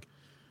just like,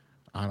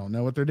 I don't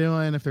know what they're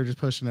doing, if they're just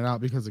pushing it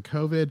out because of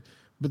COVID.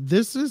 But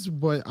this is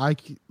what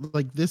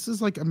this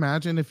is like,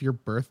 imagine if your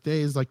birthday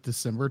is like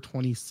December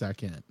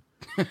 22nd.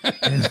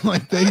 And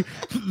like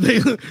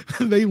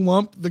they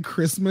lump the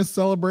Christmas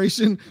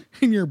celebration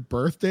and your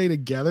birthday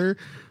together.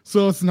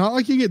 So it's not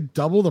like you get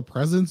double the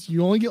presents.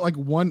 You only get like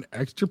one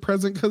extra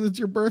present because it's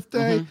your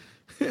birthday.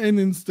 Mm-hmm. And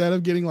instead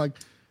of getting like,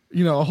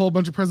 a whole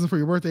bunch of presents for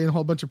your birthday and a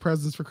whole bunch of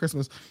presents for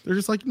Christmas, they're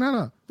just like,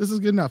 no, this is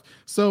good enough.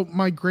 So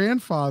my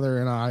grandfather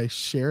and I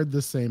shared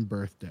the same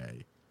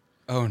birthday.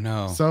 Oh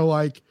no.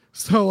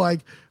 So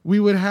we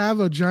would have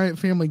a giant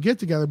family get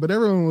together, but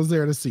everyone was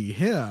there to see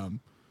him.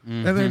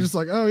 Mm-hmm. And they're just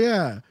like, oh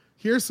yeah,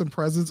 here's some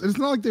presents. And it's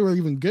not like they were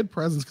even good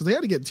presents because they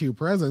had to get 2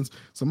 presents.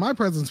 So my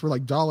presents were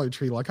like Dollar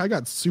Tree. Like I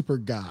got Super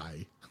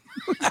Guy.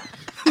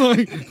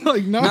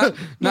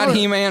 not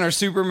He-Man or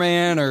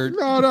Superman or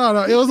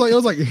no. It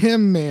was like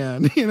Him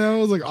Man. It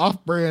was like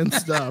off-brand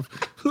stuff.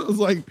 It was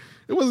like,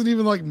 it wasn't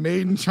even like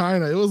made in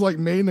China. It was like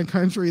made in a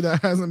country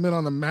that hasn't been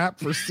on the map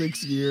for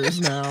 6 years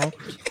now.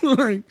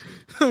 Like,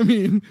 I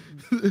mean,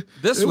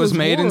 this was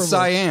made horrible. In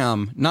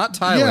Siam, not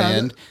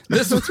Thailand.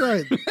 Yeah, that's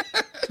right.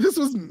 This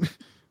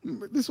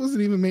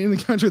wasn't even made in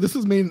the country. This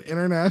was made in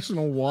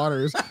international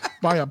waters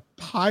by a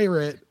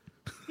pirate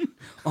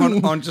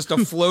on just a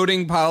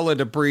floating pile of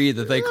debris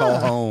that they call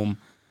home.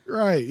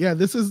 Right. Yeah.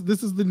 This is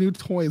the new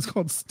toy. It's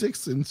called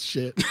Sticks and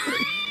shit.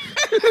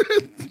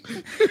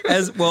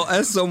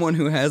 As someone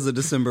who has a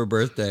December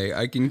birthday,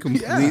 I can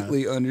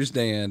completely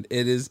understand.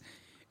 It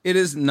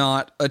is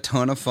not a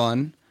ton of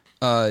fun.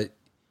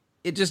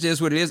 It just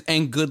is what it is.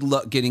 And good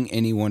luck getting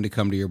anyone to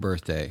come to your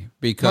birthday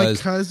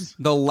because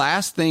the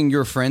last thing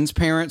your friends'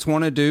 parents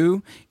want to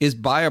do is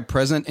buy a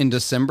present in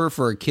December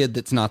for a kid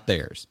that's not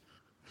theirs.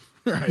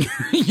 Right.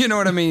 You know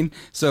what I mean?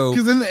 So,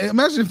 because then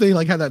imagine if they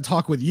like had that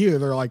talk with you.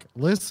 They're like,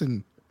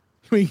 listen,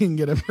 we can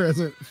get a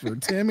present for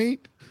Timmy,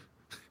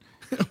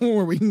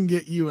 or we can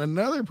get you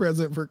another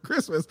present for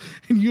Christmas.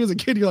 And you as a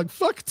kid, you're like,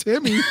 fuck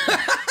Timmy.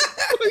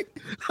 Like,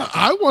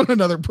 I want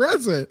another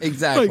present.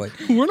 Exactly. Like,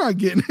 we're not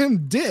getting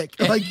him dick.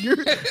 Like,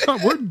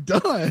 we're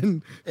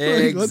done. Like,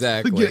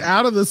 exactly. Let's get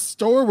out of the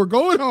store. We're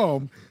going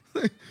home.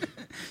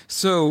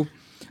 So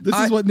this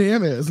is what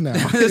NAMM is now.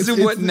 This is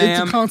what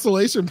NAMM. It's a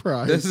consolation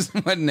prize. This is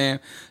what NAMM.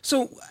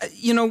 So,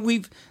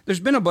 there's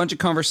been a bunch of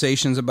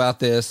conversations about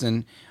this,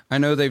 and I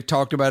know they've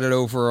talked about it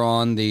over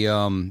on the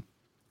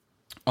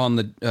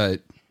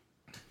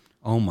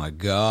oh my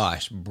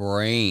gosh,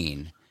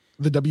 brain.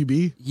 The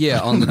WB? Yeah,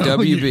 on the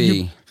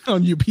WB.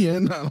 On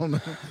UPN? I don't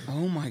know.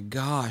 Oh my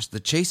gosh,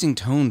 the Chasing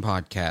Tone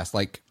podcast.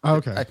 Like,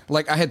 okay.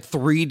 I had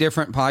 3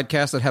 different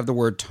podcasts that have the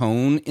word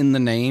tone in the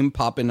name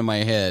pop into my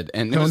head.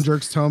 And Tone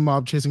Jerks, Tone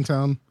Mob, Chasing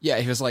Tone. Yeah,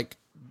 it was like,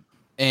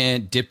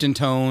 and Dipped in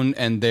Tone,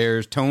 and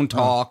there's Tone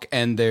Talk,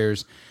 and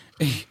there's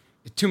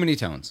too many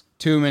tones.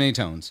 Too many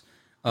tones.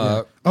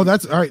 Oh,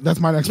 that's all right.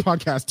 That's my next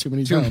podcast. Too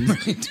many tones.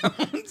 Too many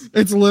tones.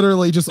 It's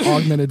literally just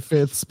augmented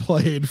fifths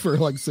played for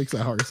like 6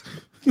 hours.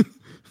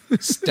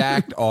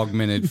 Stacked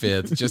augmented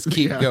fifths. Just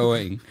keep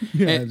going.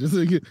 Yeah.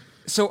 And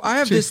so I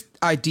have this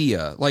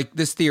idea, like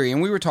this theory, and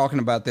we were talking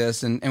about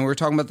this, and we were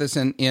talking about this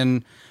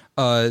in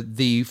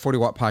the 40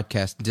 Watt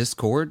Podcast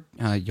Discord.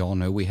 Y'all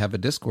know we have a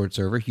Discord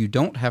server. You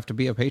don't have to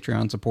be a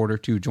Patreon supporter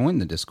to join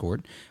the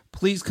Discord.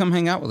 Please come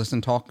hang out with us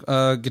and talk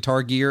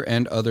guitar gear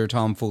and other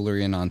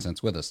tomfoolery and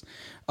nonsense with us.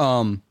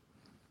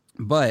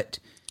 But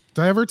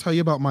did I ever tell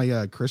you about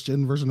my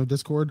Christian version of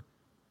Discord?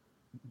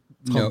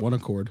 It's called One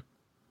Accord.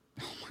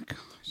 Oh my gosh.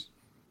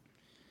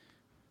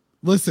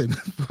 Listen.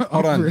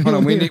 Hold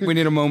on. We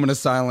need a moment of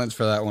silence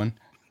for that one.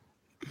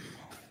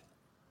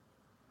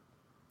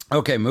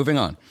 Okay, moving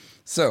on.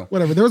 So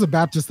whatever. There was a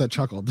Baptist that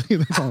chuckled.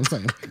 That's all I'm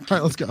saying. All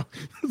right, let's go.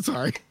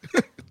 Sorry.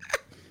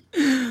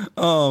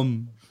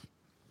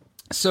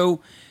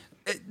 So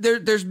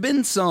there's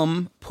been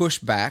some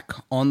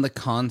pushback on the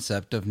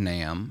concept of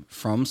NAMM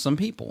from some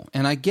people,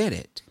 and I get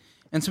it.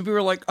 And some people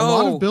are like, "Oh, a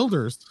lot of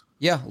builders."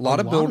 Yeah, a lot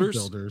of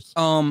builders.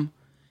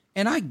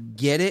 And I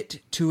get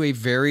it to a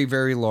very,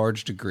 very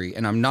large degree.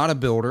 And I'm not a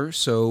builder,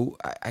 so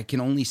I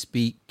can only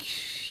speak,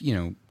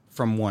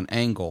 from one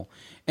angle.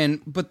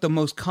 But the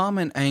most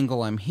common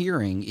angle I'm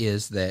hearing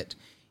is that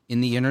in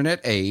the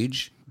internet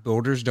age,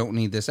 builders don't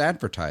need this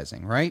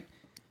advertising, right?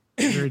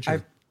 Very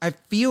true. I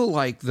feel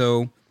like,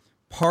 though,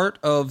 part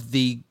of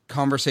the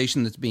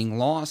conversation that's being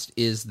lost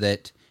is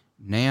that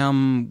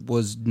NAMM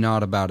was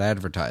not about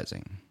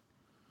advertising.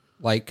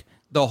 Like,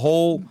 the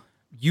whole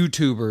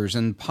YouTubers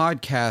and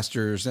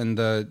podcasters and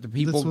the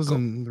people. This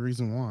wasn't the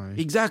reason why.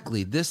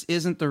 Exactly. This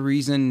isn't the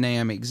reason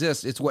NAMM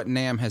exists. It's what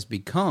NAMM has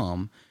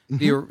become.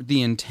 Mm-hmm.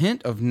 The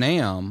intent of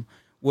NAMM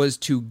was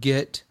to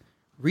get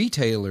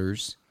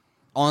retailers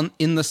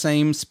in the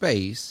same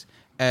space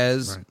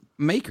as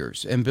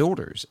makers and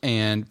builders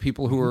and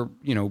people who are,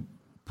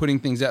 putting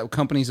things out,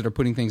 companies that are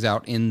putting things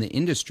out in the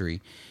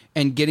industry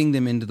and getting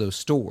them into those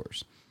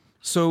stores.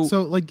 So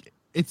like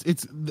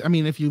it's I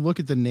mean, if you look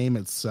at the name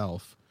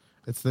itself,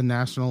 it's the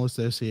National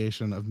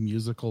Association of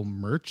Musical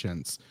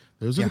Merchants.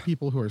 Those are the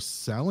people who are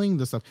selling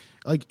the stuff.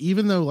 Like,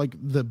 even though like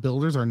the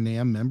builders are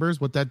NAMM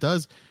members, what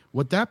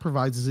that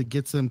provides is it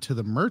gets them to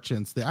the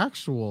merchants. The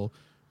actual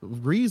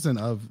reason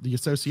of the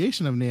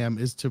association of NAMM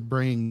is to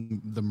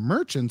bring the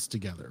merchants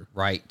together.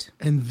 Right.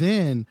 And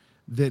then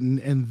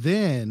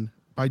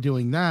by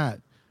doing that,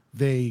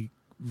 they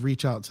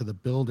reach out to the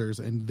builders,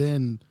 and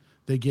then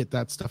they get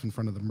that stuff in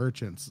front of the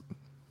merchants.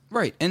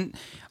 Right. And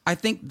I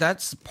think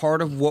that's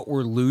part of what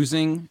we're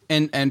losing.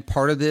 And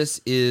part of this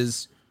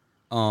is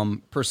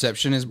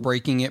perception is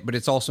breaking it, but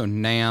it's also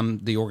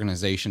NAMM, the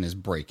organization, is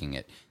breaking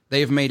it.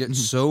 They have made it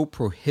so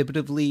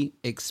prohibitively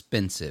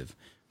expensive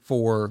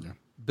for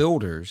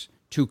builders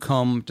to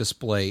come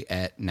display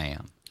at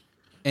NAMM.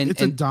 And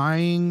it's a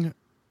dying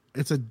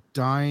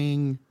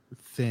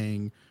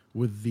thing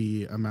with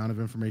the amount of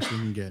information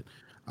you can get.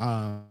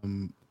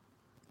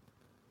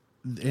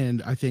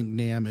 And I think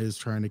NAMM is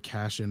trying to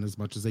cash in as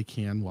much as they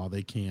can while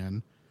they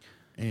can.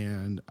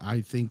 And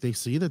I think they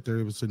see that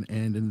there was an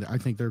end, and I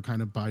think they're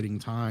kind of biding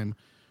time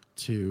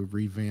to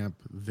revamp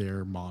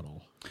their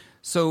model.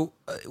 So,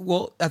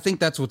 well, I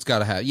think that's what's got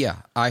to happen. Yeah,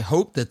 I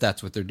hope that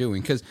that's what they're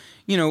doing because,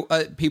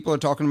 people are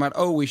talking about,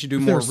 oh, we should do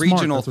more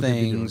regional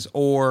things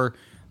or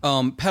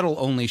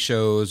pedal-only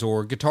shows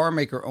or guitar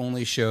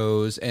maker-only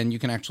shows, and you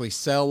can actually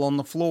sell on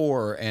the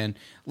floor. And,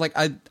 like,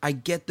 I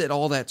get that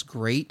all that's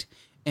great,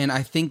 and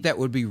I think that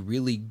would be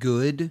really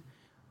good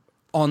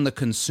on the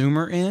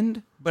consumer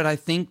end, but I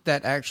think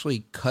that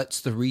actually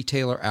cuts the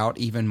retailer out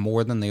even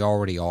more than they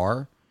already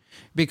are.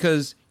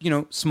 Because,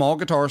 small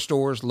guitar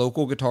stores,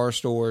 local guitar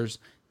stores,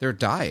 they're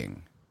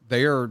dying.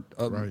 They are,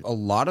 a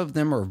lot of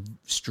them are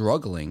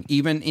struggling.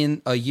 Even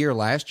in a year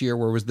last year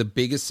where it was the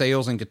biggest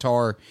sales in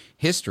guitar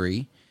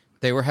history,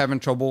 they were having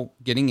trouble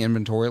getting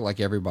inventory like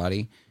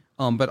everybody.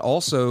 But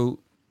also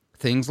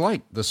things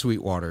like the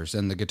Sweetwaters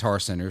and the Guitar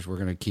Centers, we're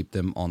going to keep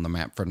them on the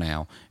map for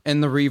now.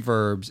 And the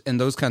Reverbs and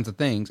those kinds of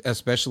things,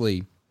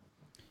 especially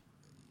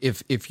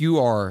if you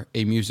are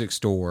a music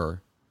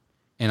store.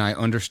 And I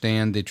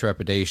understand the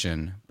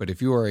trepidation, but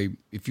if you are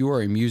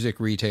a music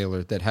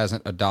retailer that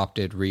hasn't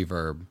adopted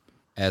Reverb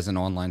as an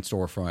online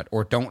storefront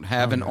or don't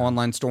have an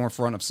online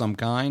storefront of some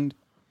kind,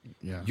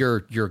 you're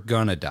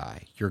gonna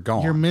die. You're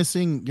gone. You're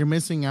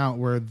missing out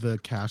where the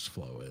cash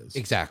flow is.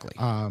 Exactly.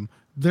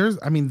 There's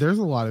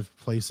a lot of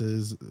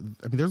places.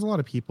 There's a lot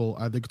of people.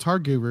 The Guitar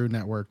Guru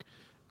Network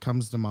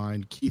comes to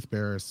mind. Keith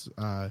Barris,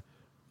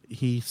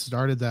 he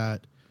started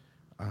that.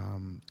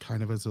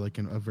 Kind of as like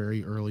a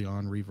very early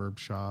on Reverb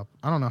shop.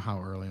 I don't know how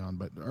early on,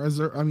 but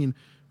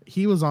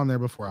he was on there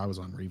before I was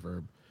on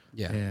Reverb.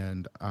 Yeah.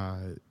 And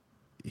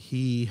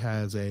he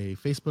has a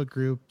Facebook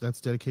group that's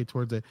dedicated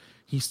towards it.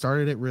 He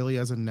started it really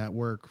as a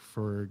network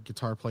for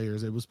guitar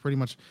players. It was pretty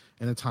much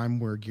in a time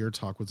where Gear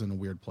Talk was in a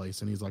weird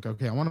place. And he's like,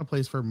 okay, I want a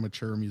place for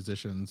mature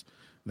musicians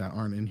that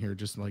aren't in here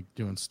just like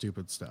doing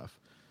stupid stuff.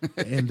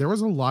 And there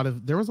was a lot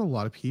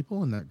of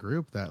people in that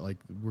group that like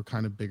were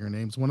kind of bigger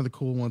names. One of the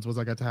cool ones was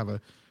I got to have a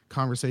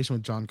conversation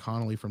with John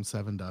Connolly from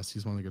Seven Dust.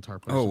 He's one of the guitar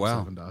players from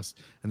Seven Dust,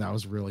 and that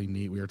was really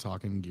neat. We were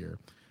talking gear,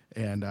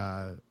 and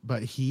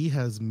but he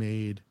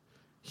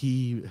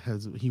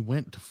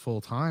went to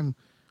full time,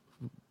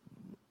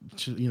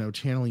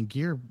 channeling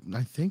gear.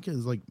 I think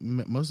is like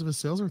most of his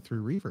sales are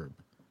through Reverb,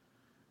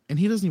 and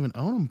he doesn't even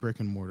own a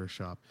brick and mortar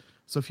shop.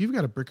 So if you've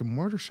got a brick and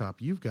mortar shop,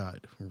 you've got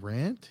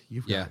rent,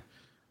 you've got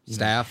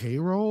staff,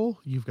 payroll,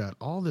 you've got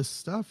all this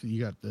stuff,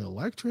 you got the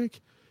electric,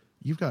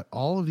 you've got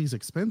all of these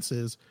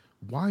expenses.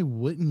 Why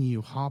wouldn't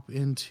you hop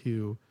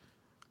into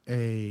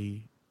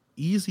a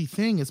easy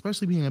thing,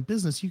 especially being a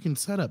business? You can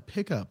set up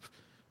pickup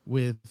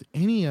with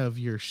any of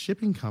your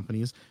shipping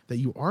companies that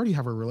you already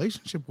have a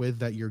relationship with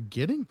that you're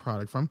getting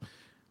product from.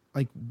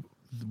 Like,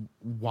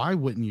 why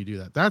wouldn't you do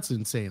that? That's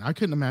insane. I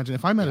couldn't imagine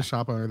if I met a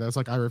shop owner that's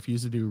like, I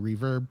refuse to do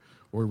Reverb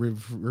or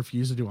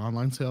refuse to do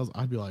online sales.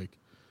 I'd be like,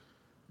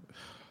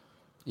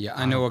 yeah,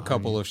 I know a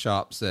couple of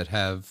shops that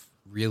have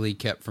really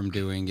kept from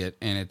doing it,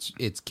 and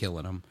it's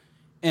killing them.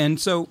 And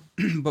so,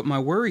 but my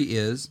worry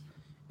is,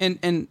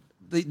 and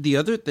the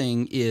other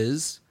thing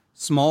is,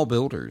 small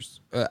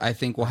builders, I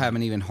think, will have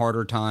an even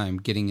harder time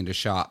getting into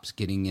shops,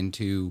 getting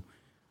into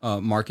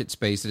market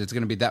space. That it's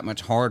going to be that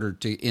much harder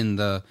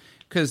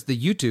because the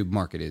YouTube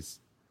market is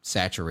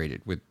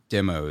saturated with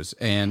demos,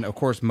 and of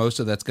course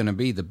most of that's going to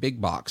be the big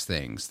box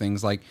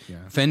things like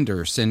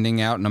Fender sending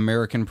out an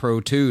American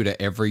Pro 2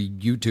 to every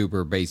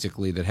YouTuber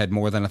basically that had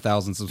more than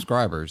 1,000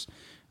 subscribers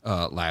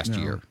last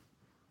year.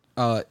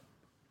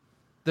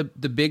 The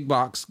big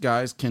box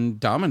guys can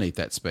dominate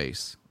that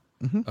space.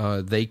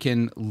 Mm-hmm. They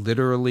can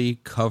literally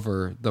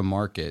cover the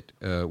market,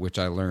 which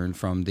I learned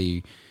from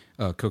the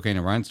Cocaine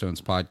and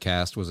Rhinestones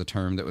podcast was a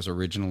term that was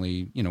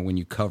originally, when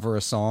you cover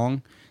a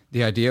song.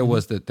 The idea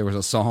was that there was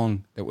a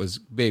song that was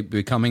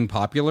becoming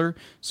popular,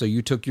 so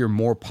you took your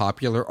more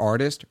popular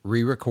artist,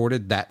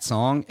 re-recorded that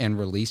song, and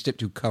released it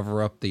to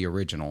cover up the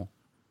original.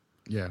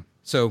 Yeah.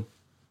 So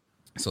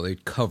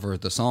they'd cover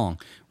the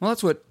song. Well,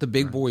 that's what the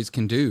big boys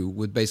can do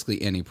with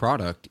basically any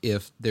product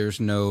if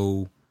there's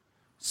no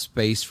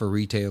space for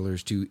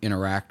retailers to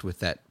interact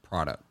with that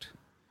product.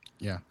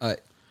 Yeah.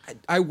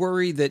 I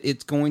worry that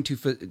it's going to...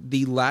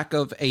 the lack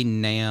of a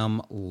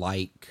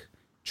NAMM-like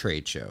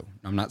trade show.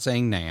 I'm not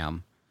saying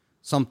NAMM.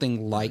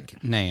 Something like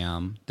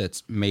NAMM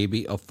that's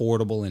maybe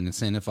affordable and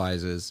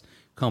incentivizes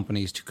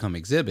companies to come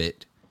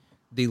exhibit.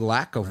 The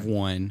lack of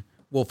one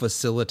will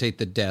facilitate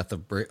the death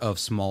of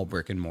small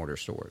brick and mortar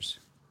stores.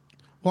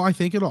 Well, I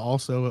think it'll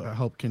also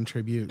help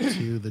contribute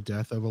to the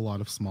death of a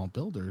lot of small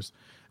builders.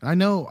 And I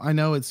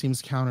know it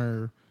seems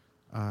counter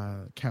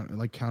to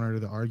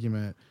the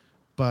argument,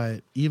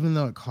 but even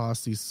though it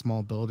costs these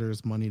small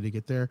builders money to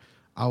get there,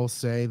 I will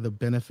say the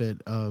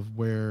benefit of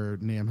where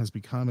NAMM has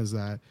become is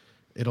that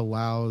it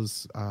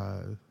allows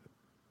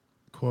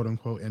quote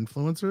unquote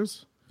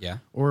influencers,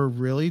 or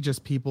really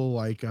just people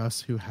like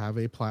us who have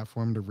a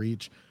platform to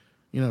reach,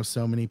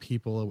 so many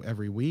people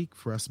every week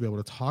for us to be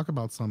able to talk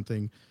about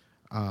something.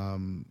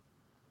 And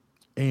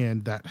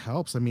that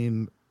helps. I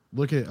mean,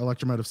 look at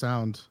Electromotive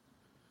Sound.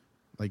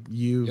 Like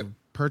you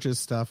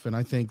purchased stuff. And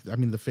I think, the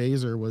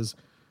Phaser was,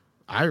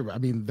 I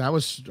mean,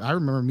 I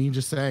remember me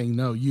just saying,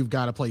 no, you've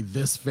got to play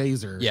this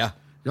phaser. Yeah.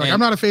 You're like, I'm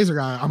not a phaser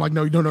guy. I'm like,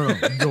 no, you don't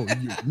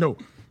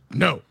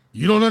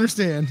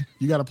understand.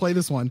 You got to play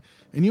this one.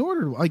 And you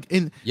ordered like,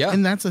 and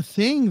that's a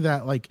thing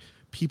that like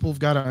people have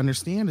got to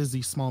understand is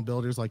these small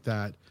builders like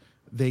that,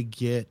 they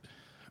get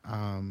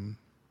some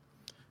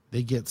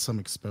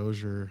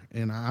exposure.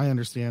 And I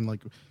understand,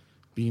 like,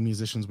 being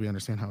musicians, we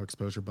understand how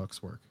exposure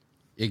bucks work.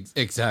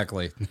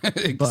 Exactly.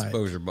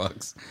 Exposure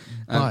bucks.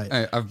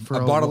 I've for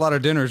bought a lot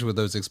of dinners with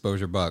those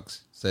exposure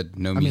bucks. Said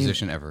no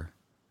musician ever.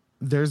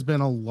 There's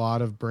been a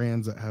lot of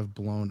brands that have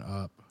blown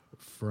up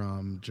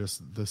from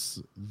just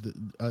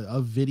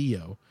a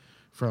video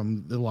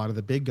from a lot of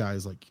the big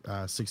guys, like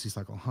 60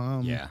 Cycle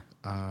Hum. Yeah.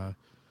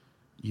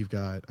 You've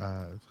got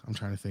I'm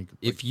trying to think.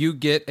 If you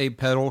get a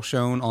pedal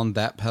shown on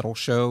that pedal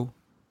show,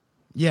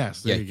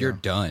 yes, you're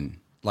done.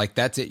 Like,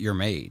 that's it. You're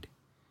made.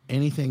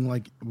 Anything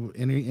like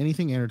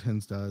anything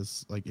Entertons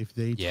does, like if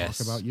they talk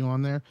about you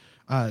on there,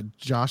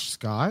 Josh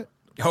Scott,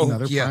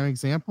 another prime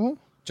example.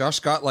 Josh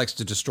Scott likes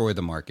to destroy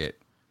the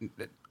market.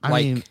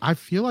 I mean, I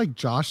feel like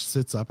Josh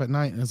sits up at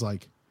night and is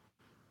like,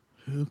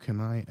 who can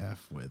I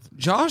F with?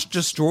 Josh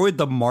destroyed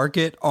the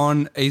market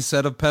on a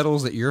set of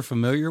pedals that you're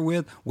familiar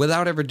with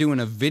without ever doing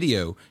a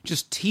video,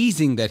 just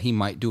teasing that he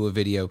might do a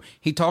video.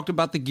 He talked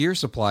about the gear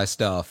supply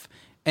stuff,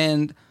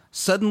 and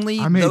suddenly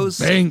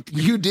bank.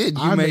 You did.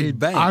 You made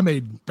bank. I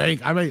made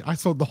bank. I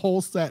sold the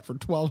whole set for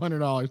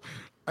 $1,200.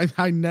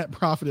 I net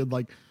profited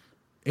like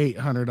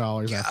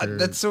 $800 after.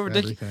 That's so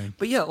ridiculous. Everything.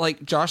 But yeah,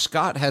 like Josh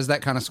Scott has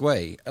that kind of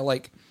sway.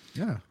 Like,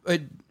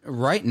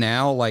 right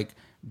now, like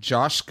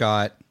Josh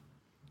Scott,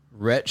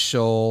 Rhett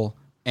Shull,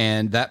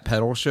 and that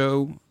pedal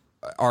show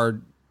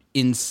are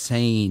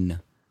insane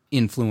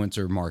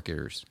influencer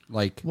marketers.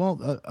 Like,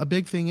 well, a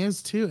big thing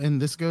is too,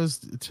 and this goes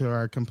to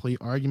our complete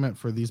argument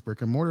for these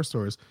brick and mortar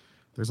stores.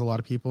 There's a lot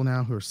of people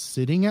now who are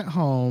sitting at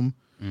home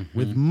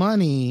with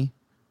money,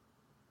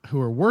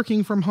 who are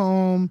working from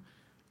home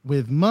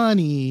with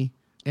money,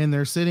 and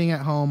they're sitting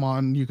at home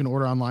on, you can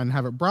order online and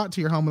have it brought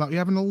to your home without you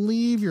having to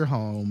leave your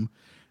home.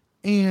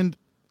 And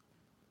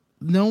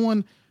no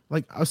one,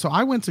 like, so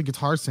I went to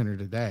Guitar Center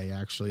today,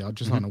 actually,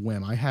 just on a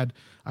whim. I had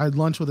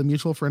lunch with a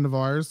mutual friend of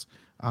ours.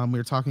 We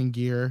were talking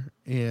gear,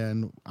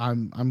 and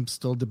I'm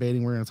still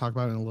debating. We're going to talk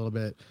about it in a little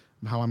bit,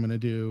 how I'm going to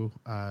do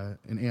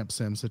an amp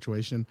sim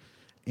situation.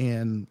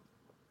 And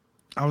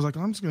I was like,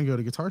 I'm just going to go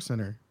to Guitar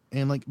Center.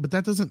 And like, but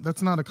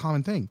that's not a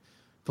common thing.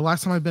 The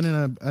last time I've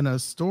been in a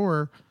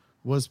store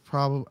was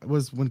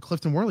when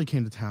Clifton Worley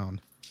came to town.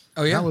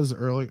 Oh yeah, that was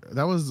early.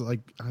 That was like,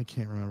 I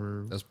can't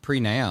remember. That's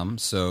pre NAMM,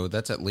 so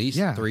that's at least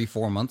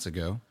 3-4 months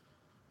ago.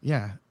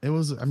 Yeah, it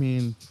was. I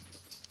mean,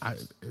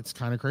 it's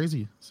kind of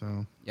crazy.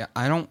 So yeah,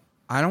 I don't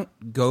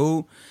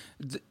go.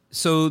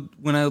 So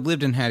when I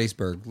lived in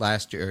Hattiesburg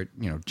last year,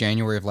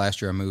 January of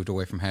last year, I moved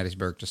away from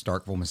Hattiesburg to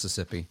Starkville,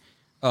 Mississippi,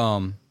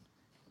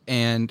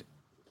 and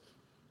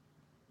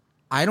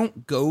I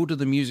don't go to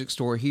the music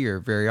store here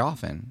very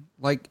often.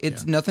 Like,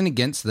 it's nothing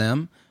against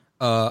them.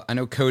 I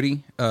know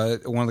Cody,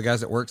 one of the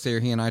guys that works there,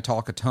 he and I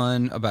talk a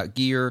ton about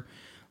gear,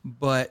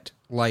 but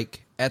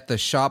like at the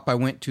shop I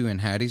went to in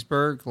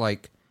Hattiesburg,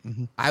 like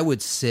I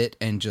would sit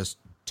and just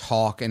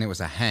talk, and it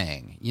was a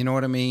hang. You know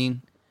what I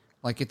mean?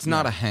 Like, it's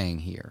not a hang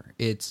here.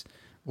 It's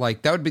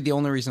like, that would be the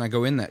only reason I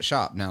go in that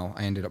shop. Now,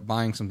 I ended up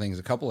buying some things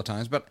a couple of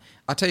times, but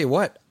I'll tell you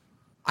what,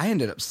 I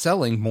ended up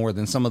selling more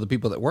than some of the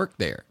people that worked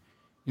there.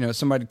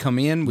 Somebody'd come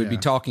in, we'd be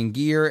talking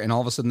gear, and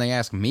all of a sudden they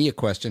ask me a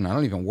question. I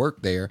don't even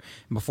work there.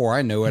 And before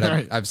I know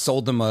it, I've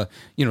sold them a,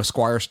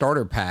 Squire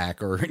starter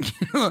pack, or,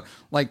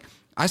 like,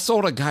 I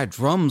sold a guy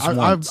drums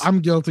once. I'm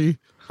guilty.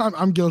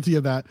 I'm guilty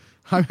of that.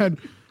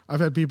 I've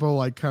had people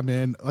like come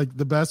in. Like,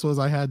 the best was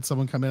I had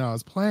someone come in. I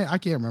was playing. I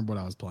can't remember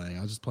what I was playing.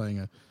 I was just playing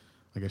a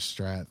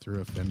Strat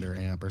through a Fender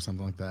amp or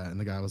something like that. And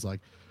the guy was like,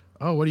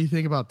 "Oh, what do you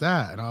think about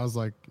that?" And I was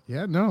like,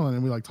 "Yeah, no." And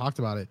then we like talked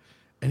about it.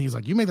 And he's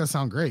like, "You make that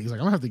sound great." He's like,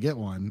 "I'm gonna have to get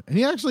one." And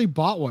he actually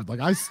bought one. Like,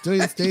 I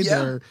stayed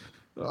there.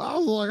 I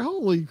was like,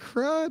 "Holy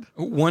crud!"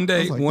 One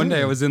day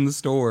I was in the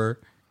store,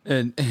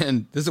 and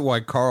this is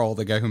why Carl,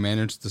 the guy who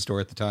managed the store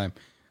at the time,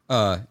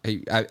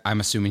 I'm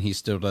assuming he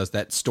still does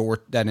that store.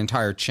 That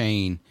entire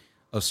chain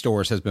of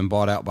stores has been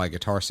bought out by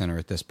Guitar Center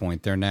at this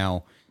point.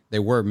 They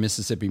were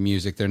Mississippi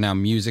Music. They're now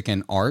Music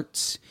and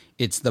Arts.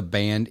 It's the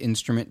band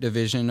instrument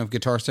division of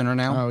Guitar Center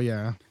now. Oh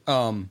yeah.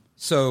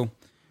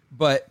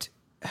 But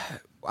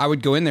I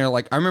would go in there.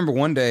 Like, I remember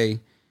one day,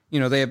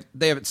 they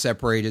have it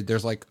separated.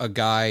 There's like a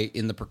guy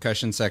in the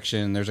percussion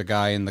section. There's a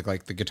guy in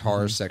the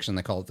guitars section.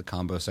 They call it the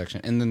combo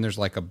section. And then there's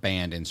like a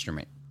band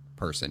instrument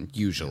person.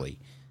 Usually,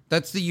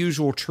 that's the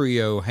usual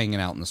trio hanging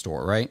out in the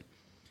store, right?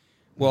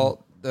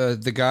 Well,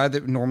 the guy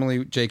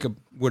that Jacob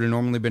would have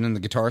normally been in the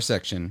guitar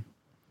section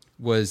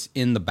was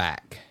in the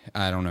back.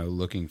 I don't know,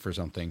 looking for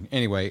something.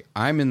 Anyway,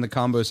 I'm in the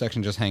combo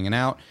section just hanging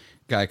out.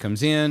 Guy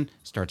comes in,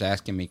 starts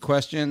asking me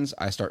questions.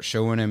 I start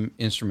showing him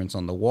instruments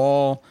on the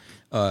wall.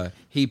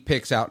 He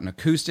picks out an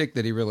acoustic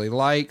that he really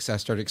likes. I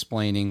start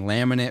explaining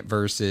laminate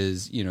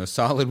versus,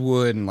 solid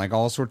wood and like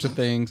all sorts of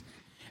things.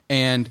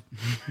 And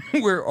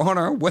we're on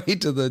our way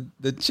to the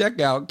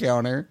checkout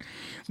counter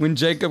when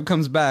Jacob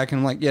comes back, and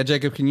I'm like, yeah,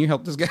 Jacob, can you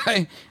help this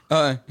guy?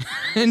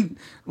 And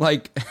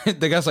like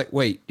the guy's like,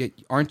 wait,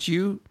 aren't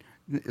you?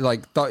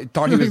 Like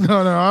thought he was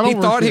no, I don't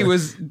he thought here. he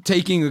was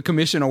taking a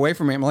commission away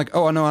from me. I'm like,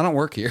 oh no, I don't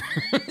work here.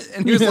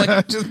 And he was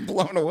like just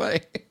blown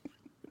away.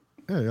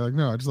 Yeah, you're like,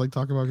 no, I just like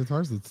talking about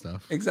guitars and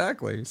stuff.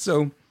 Exactly.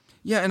 So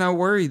yeah, and I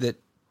worry that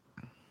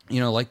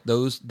like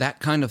that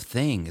kind of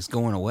thing is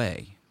going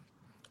away.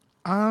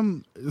 I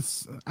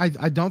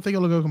don't think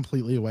it'll go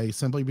completely away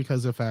simply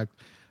because of the fact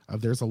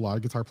of there's a lot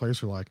of guitar players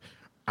who are like,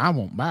 I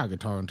won't buy a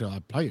guitar until I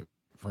play it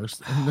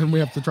first, and then we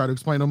have to try to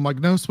explain to them like,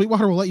 no,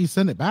 Sweetwater will let you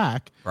send it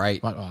back, right?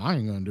 But I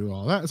ain't gonna do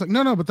all that. It's like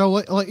no, but they'll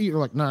let you. You're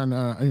like no,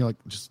 and you're like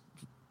just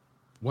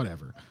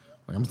whatever.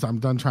 Like I'm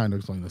done trying to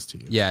explain this to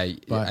you. Yeah,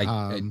 but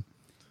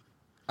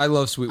I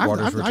love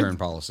Sweetwater's return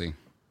policy.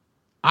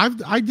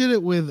 I did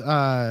it with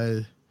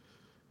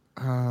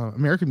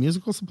American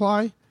Musical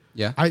Supply.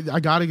 Yeah, I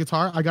got a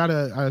guitar. I got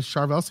a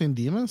Charvel San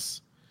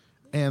Dimas.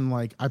 And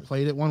like I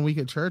played it one week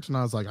at church, and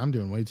I was like, I'm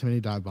doing way too many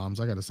dive bombs.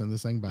 I got to send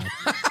this thing back.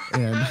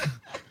 And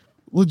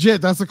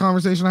legit, that's the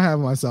conversation I had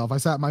with myself. I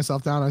sat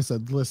myself down. I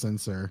said, listen,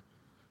 sir,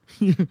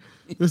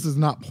 this is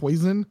not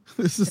poison.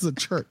 This is a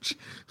church.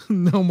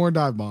 No more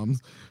dive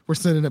bombs. We're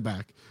sending it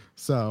back.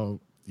 So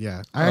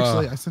yeah,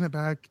 I sent it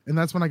back, and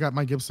that's when I got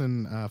my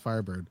Gibson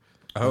Firebird.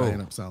 I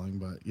ended up selling,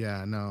 but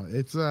yeah, no,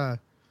 it's I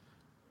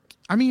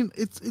mean,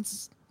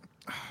 it's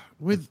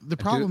with the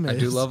problem I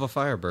do love a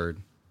Firebird.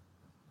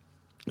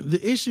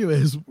 The issue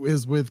is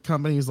with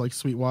companies like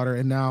Sweetwater,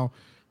 and now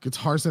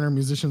Guitar Center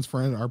Musicians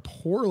Friend are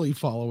poorly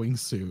following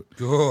suit.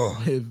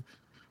 With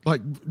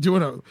like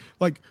doing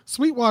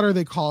Sweetwater,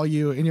 they call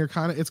you and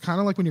it's kind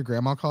of like when your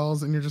grandma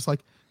calls and you're just like,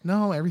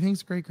 no,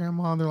 everything's great,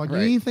 grandma. And they're like,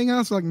 anything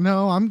else? They're like,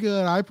 no, I'm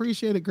good. I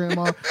appreciate it,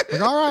 grandma.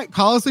 Like, all right,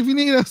 call us if you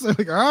need us. They're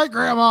like, all right,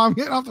 grandma, I'm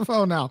getting off the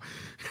phone now.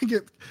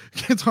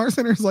 Guitar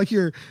Center is like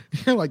your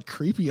like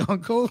creepy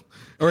uncle,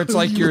 or it's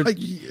like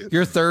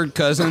your third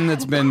cousin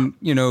that's been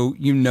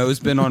has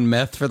been on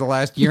meth for the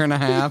last year and a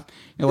half.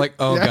 You're like,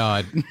 oh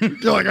God.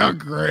 You're like, oh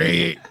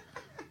great.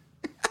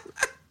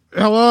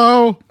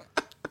 Hello.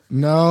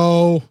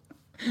 No,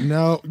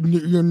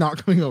 you're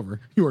not coming over.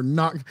 You are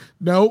not.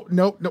 No.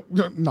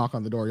 Knock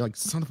on the door. You're like,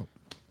 son of a.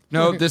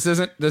 No, this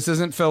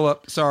isn't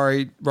Philip.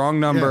 Sorry, wrong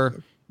number.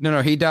 Yeah.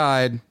 No, he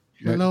died.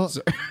 No,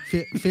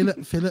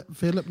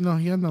 Philip. No,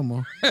 he had no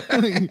more.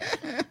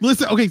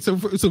 Listen, okay.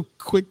 So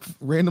quick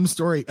random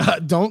story.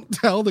 Don't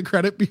tell the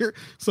credit bureau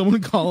someone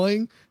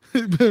calling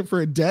for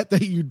a debt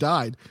that you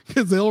died,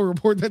 because they'll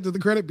report that to the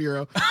credit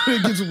bureau. And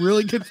it gets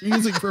really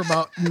confusing for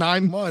about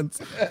 9 months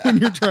when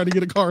you're trying to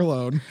get a car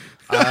loan.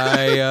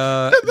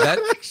 I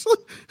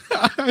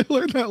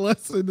learned that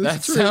lesson.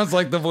 That sounds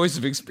like the voice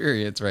of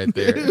experience right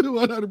there. It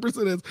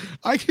 100% is.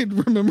 I can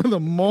remember the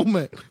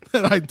moment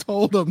that I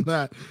told them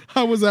that.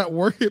 I was at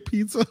work at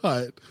Pizza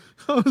Hut.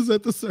 I was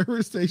at the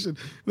service station.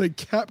 They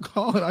kept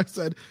calling. I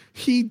said,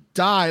 he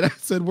died. I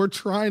said, we're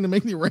trying to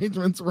make the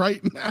arrangements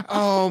right now.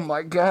 Oh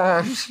my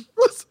gosh.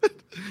 Listen,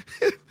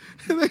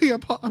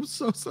 and I'm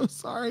so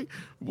sorry.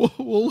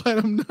 We'll let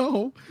him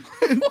know.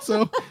 And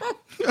so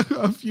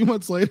a few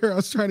months later, I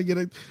was trying to get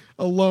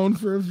a loan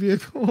for a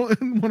vehicle,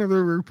 and one of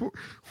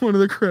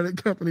the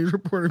credit companies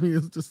reported me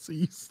as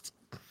deceased.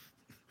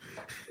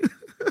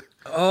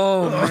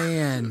 Oh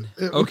man.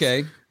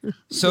 Okay.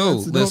 So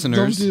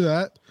listeners, don't do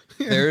that.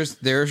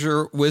 There's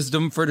your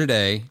wisdom for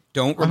today.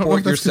 Don't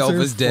report yourself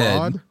as dead.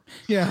 Fraud.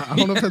 Yeah, I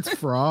don't know if that's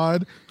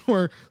fraud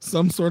or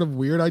some sort of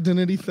weird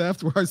identity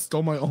theft where I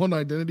stole my own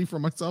identity for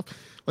myself,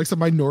 like some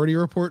Minority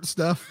Report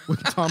stuff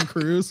with Tom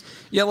Cruise.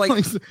 Yeah, like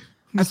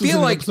I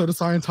feel like episode of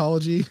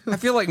Scientology. I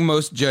feel like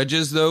most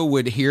judges though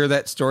would hear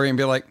that story and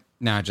be like,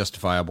 "Nah,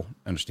 justifiable.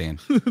 Understand."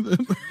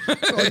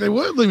 Like, they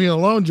wouldn't leave me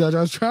alone, Judge.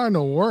 I was trying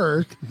to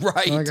work.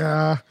 Right. Like,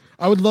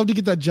 I would love to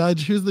get that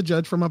judge. Who's the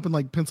judge from up in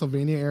like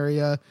Pennsylvania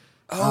area?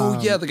 Oh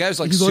yeah, the guy's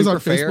like he's super always on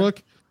fair.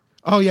 Facebook.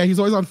 Oh yeah, he's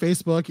always on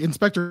Facebook.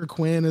 Inspector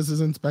Quinn is his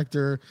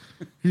inspector.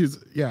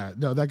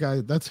 That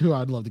guy. That's who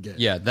I'd love to get.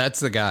 Yeah, that's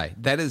the guy.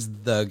 That is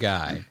the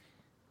guy.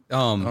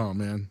 Oh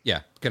man. Yeah,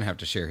 gonna have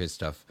to share his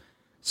stuff.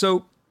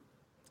 So,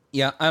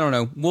 yeah, I don't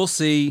know. We'll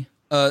see.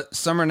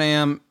 Summer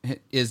NAMM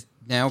is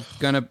now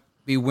gonna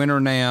be Winter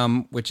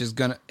NAMM, which is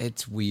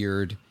it's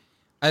weird.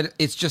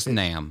 It's just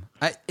NAMM.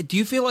 Do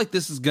you feel like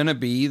this is gonna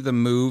be the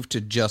move to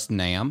just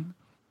NAMM?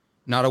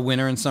 Not a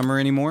winter and summer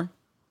anymore?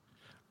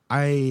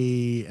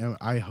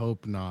 I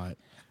hope not,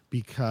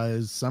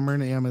 because Summer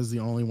NAMM is the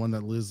only one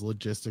that is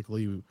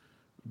logistically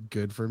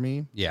good for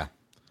me. Yeah.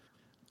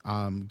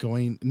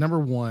 Going number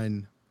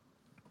one.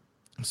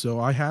 So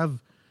I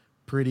have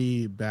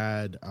pretty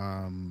bad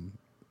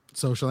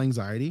social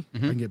anxiety.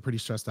 Mm-hmm. I can get pretty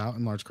stressed out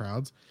in large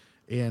crowds.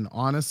 And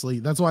honestly,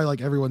 that's why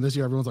like everyone's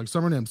like,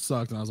 Summer NAMM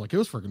sucked. And I was like, it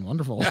was freaking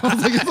wonderful. I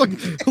was like,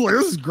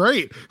 this is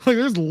great. Like,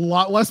 there's a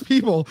lot less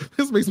people.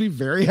 This makes me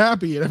very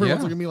happy. And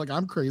everyone's looking at me like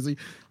I'm crazy.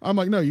 I'm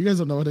like, no, you guys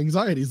don't know what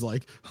anxiety is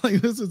like. Like,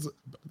 this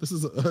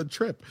is a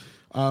trip.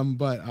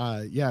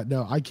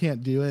 No, I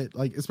can't do it.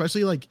 Like,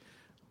 especially like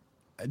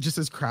just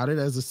as crowded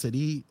as a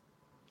city,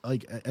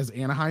 like as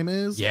Anaheim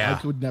is, Yeah.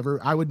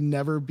 I would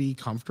never be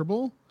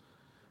comfortable.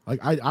 Like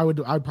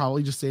I'd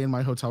probably just stay in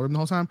my hotel room the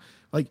whole time.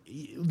 Like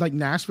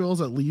Nashville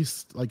is at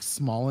least like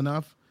small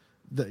enough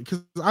that,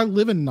 because I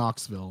live in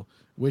Knoxville,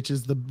 which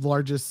is the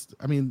largest.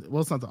 I mean,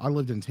 well, it's not. I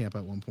lived in Tampa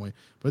at one point,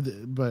 but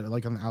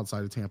like on the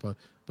outside of Tampa.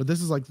 But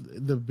this is like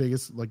the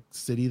biggest like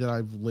city that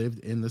I've lived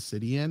in the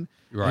city in.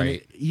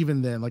 Right. And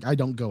even then, like I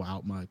don't go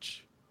out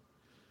much.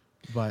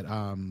 But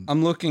I'm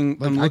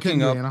looking up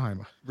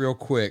Anaheim real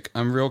quick.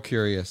 I'm real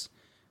curious.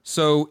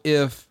 So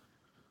if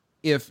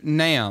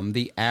NAMM,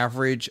 the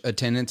average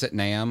attendance at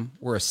NAMM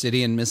were a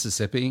city in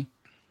Mississippi,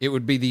 it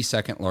would be the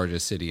second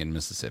largest city in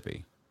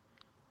Mississippi.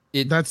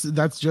 That's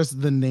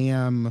just the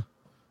NAMM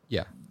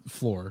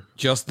floor.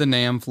 Just the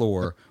NAMM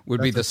floor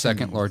would be the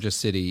second huge. largest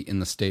city in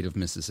the state of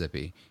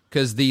Mississippi,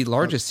 because the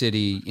largest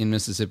city in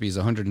Mississippi is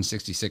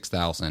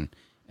 166,000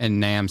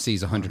 and NAMM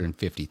sees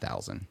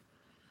 150,000.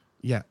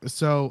 Yeah,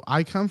 so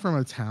I come from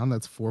a town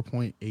that's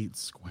 4.8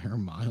 square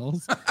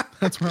miles.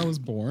 That's where I was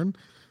born.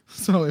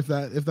 So if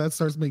that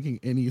starts making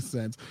any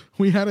sense,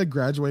 we had a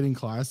graduating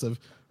class of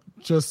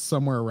just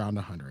somewhere around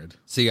 100.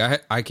 See,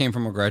 I came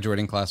from a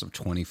graduating class of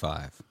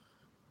 25.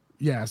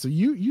 Yeah, so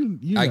you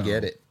know. I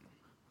get it.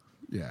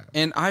 Yeah.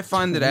 And I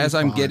find that as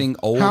I'm getting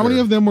older... How many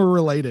of them were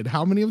related?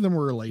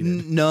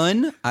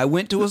 None. I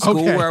went to a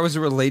school where I was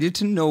related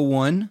to no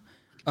one.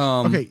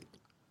 Okay.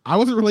 I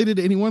wasn't related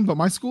to anyone, but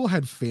my school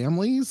had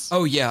families.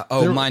 Oh, yeah.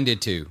 Mine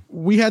did too.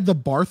 We had the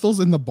Barthels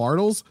and the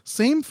Bartles.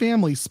 Same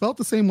family, spelt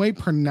the same way,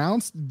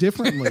 pronounced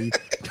differently,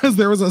 because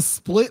there was a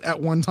split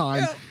at one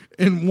time.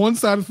 Yeah. And one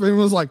side of the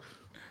family was like,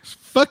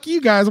 fuck you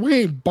guys. We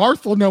ain't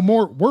Barthel no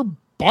more. We're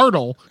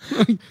Bartle.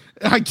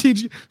 I kid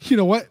you. You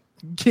know what?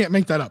 Can't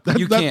make that up. That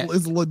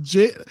is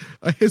legit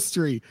a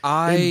history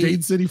in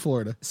Dade City,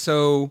 Florida.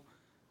 So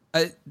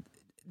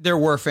there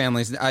were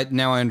families.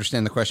 Now I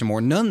understand the question more.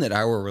 None that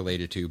I were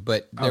related to,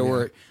 but there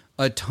were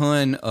a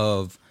ton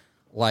of,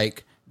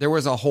 like, there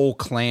was a whole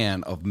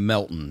clan of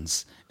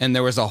Meltons, and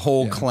there was a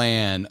whole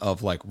clan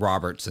of like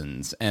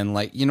Robertsons, and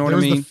like, you know what I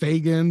mean? The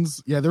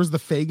Fagans. Yeah, there was the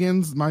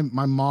Fagans. My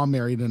mom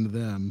married into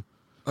them.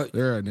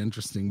 They're an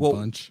interesting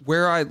bunch.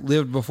 Where I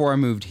lived before I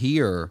moved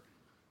here,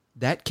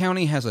 that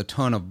county has a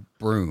ton of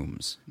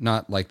brooms,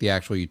 not like the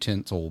actual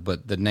utensil,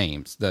 but the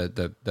names,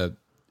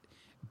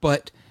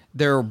 but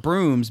there are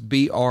brooms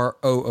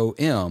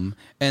BROOM,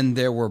 and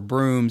there were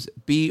brooms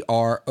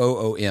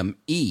BROOME.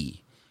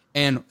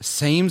 And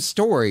same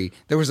story.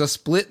 There was a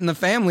split in the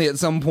family at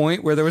some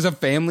point where there was a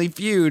family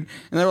feud,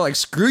 and they were like,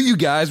 "Screw you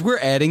guys, we're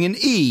adding an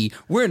E.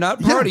 We're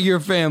not part of your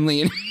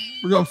family."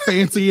 We're gonna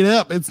fancy it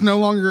up. It's no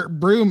longer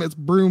broom, it's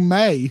broom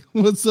May.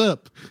 What's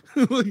up?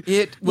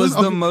 It was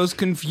the most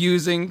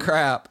confusing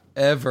crap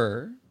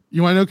ever.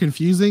 You want to know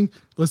confusing?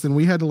 Listen,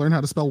 we had to learn how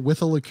to spell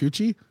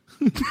Withlacoochee.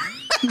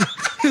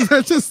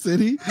 That's a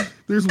city.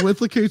 There's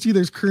Withlacoochee,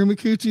 there's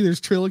Krumacoochee, there's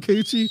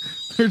Trilacoochee,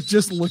 there's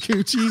just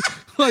Lacoochee.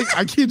 Like,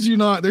 I kid you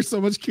not, there's so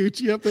much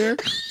coochie up there.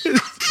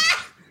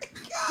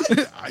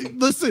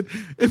 Listen,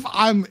 if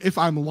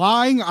I'm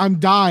lying, I'm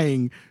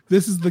dying.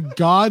 This is the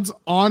God's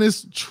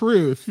honest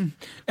truth.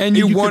 And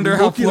you wonder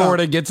how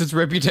Florida gets its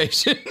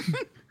reputation.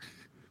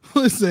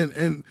 Listen,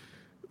 and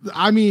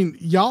I mean,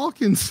 y'all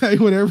can say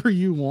whatever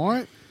you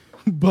want,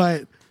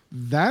 but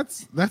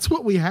that's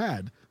what we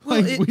had.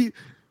 Well, it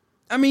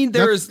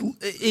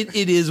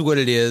is what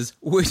it is.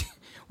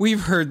 We've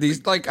heard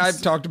these, like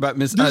I've talked about.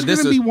 There's going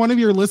to be one of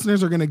your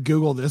listeners are going to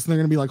Google this, and they're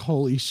going to be like,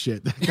 "Holy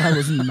shit, that guy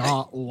was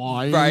not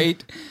lying."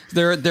 Right?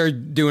 They're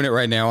doing it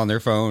right now on their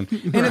phone,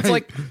 and It's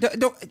like,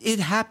 it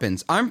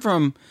happens.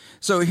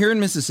 So here in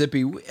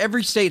Mississippi,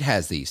 every state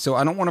has these. So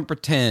I don't want to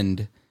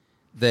pretend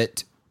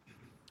that,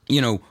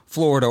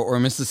 Florida or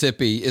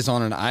Mississippi is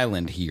on an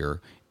island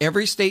here.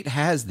 Every state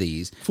has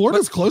these.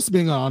 Florida's close to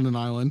being on an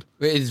island.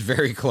 It is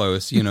very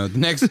close.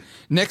 The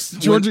next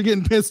Georgia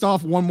getting pissed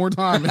off one more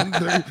time, and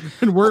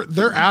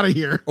they're out of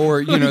here.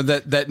 Or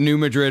that New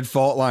Madrid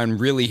fault line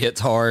really hits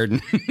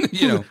hard.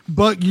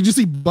 But you just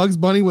see Bugs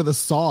Bunny with a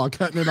saw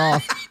cutting it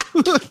off.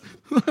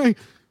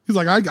 He's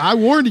like, I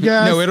warned you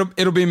guys. No,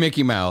 it'll be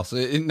Mickey Mouse,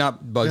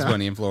 not Bugs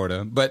Bunny in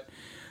Florida, but.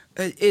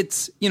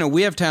 It's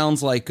we have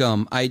towns like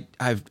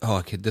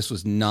this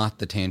was not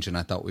the tangent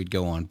I thought we'd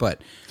go on,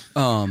 but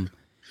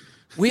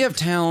we have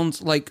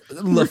towns like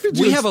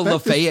we have a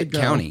Lafayette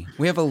County.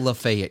 We have a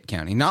Lafayette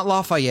County, not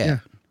Lafayette. Yeah.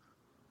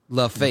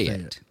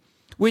 Lafayette.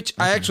 Which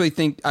I actually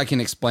think I can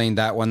explain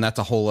that one. That's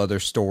a whole other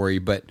story,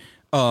 but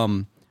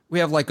we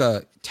have like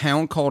a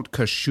town called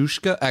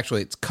Kosciuszko.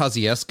 Actually, it's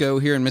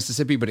Kosciuszko here in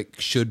Mississippi, but it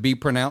should be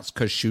pronounced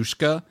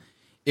Kosciuszka.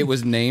 It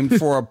was named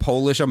for a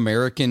Polish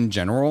American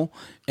general,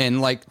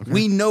 and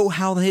we know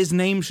how his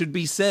name should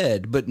be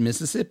said, but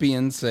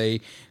Mississippians say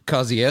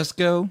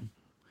Kosciuszko,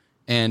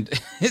 and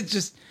it's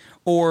just.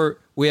 Or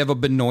we have a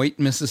Benoit,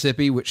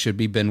 Mississippi, which should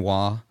be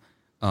Benoit.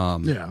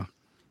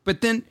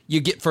 But then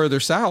you get further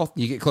south,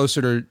 you get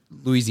closer to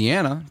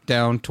Louisiana,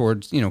 down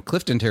towards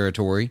Clifton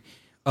territory.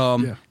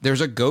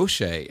 There's a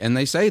Gaucher, and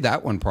they say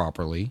that one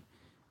properly.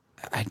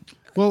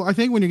 Well, I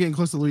think when you're getting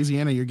close to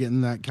Louisiana, you're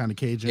getting that kind of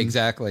Cajun.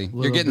 Exactly.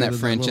 You're getting that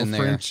French in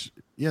there.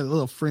 Yeah, a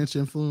little French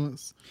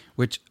influence.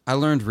 Which I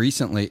learned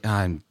recently.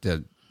 I'm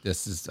going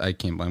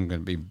to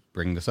be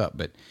bringing this up,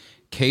 but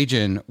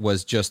Cajun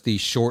was just the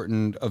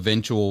shortened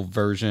eventual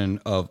version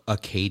of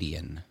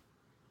Acadian,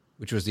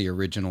 which was the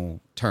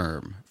original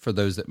term for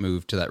those that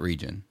moved to that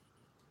region.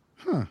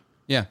 Huh.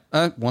 Yeah.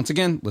 Once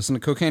again, listen to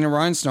Cocaine and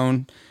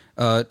Rhinestone.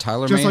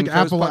 Tyler just Mann like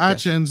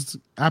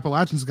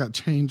Appalachians got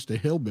changed to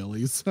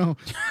hillbillies. So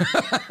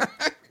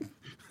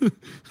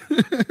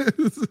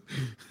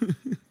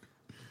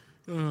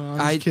I'm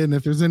just kidding.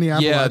 If there's any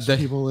Appalachian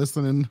people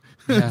listening,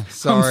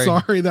 sorry.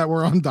 I'm sorry that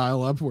we're on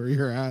dial-up where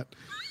you're at.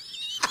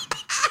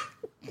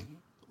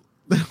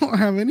 They don't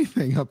have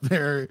anything up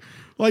there.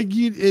 Like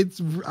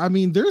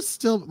there's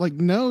still like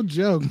no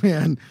joke,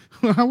 man.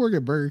 I work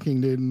at Burger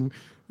King, dude. And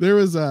there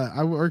was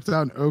I worked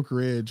out in Oak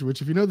Ridge,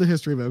 which if you know the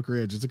history of Oak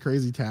Ridge, it's a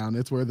crazy town.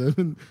 It's where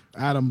the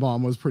atom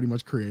bomb was pretty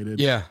much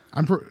created. Yeah.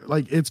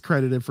 It's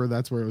credited for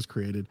that's where it was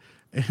created.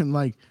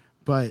 And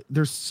but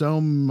there's so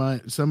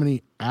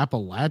many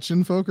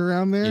Appalachian folk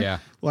around there. Yeah.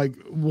 Like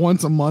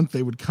once a month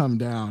they would come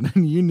down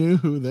and you knew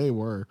who they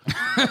were.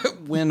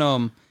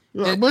 When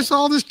what's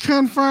all this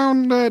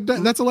confound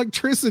that's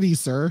electricity,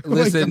 sir.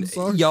 Listen,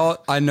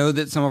 y'all, I know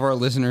that some of our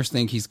listeners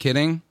think he's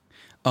kidding.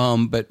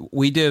 But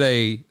we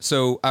did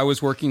so I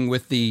was working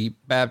with the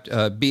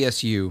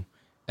BSU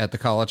at the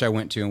college I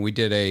went to, and we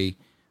did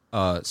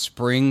a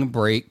spring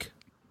break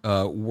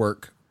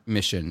work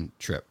mission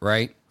trip,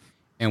 right?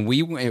 And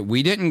we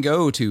didn't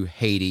go to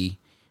Haiti,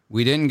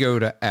 we didn't go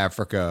to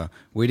Africa,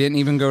 we didn't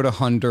even go to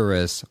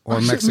Honduras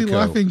or Mexico. I shouldn't be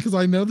laughing because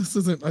I know this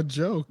isn't a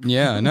joke.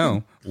 Yeah, I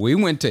know. We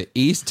went to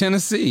East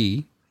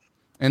Tennessee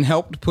and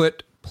helped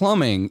put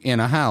plumbing in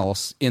a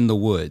house in the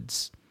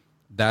woods.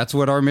 That's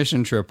what our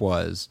mission trip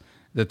was.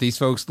 That these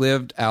folks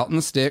lived out in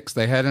the sticks.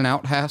 They had an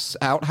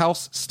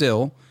outhouse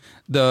still.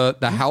 The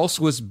house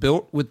was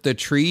built with the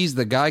trees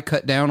the guy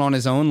cut down on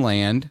his own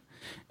land,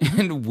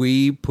 and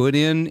we put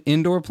in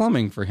indoor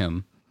plumbing for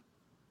him.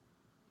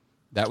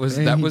 That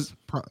was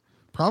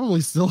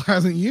probably still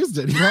hasn't used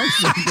it. He probably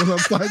goes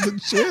outside the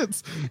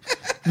shits.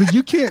 But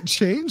you can't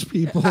change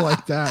people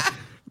like that.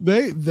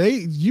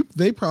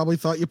 They probably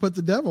thought you put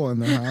the devil in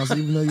their house,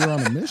 even though you're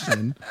on a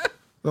mission.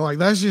 They're like,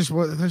 that's just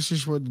what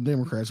the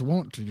Democrats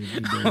want to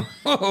do.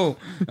 Oh,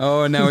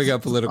 now we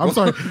got political.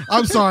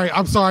 I'm sorry.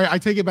 I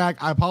take it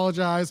back. I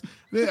apologize.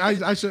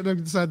 I shouldn't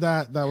have said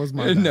that. That was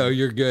my bad. No,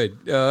 you're good.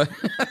 Yeah.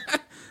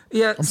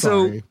 I'm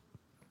sorry.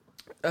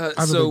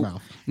 So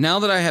now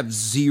that I have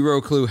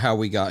zero clue how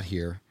we got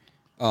here,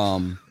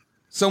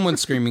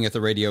 someone's screaming at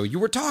the radio. You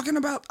were talking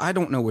about, I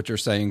don't know what you're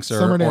saying, sir.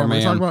 Summer NAMM.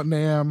 We're talking about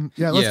NAMM.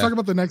 Yeah. Let's talk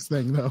about the next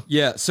thing though.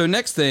 Yeah. So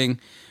next thing,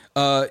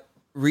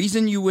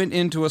 reason you went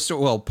into a store,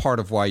 well, part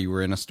of why you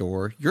were in a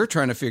store, you're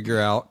trying to figure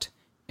out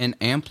an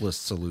ampless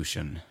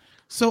solution.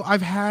 So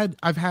I've had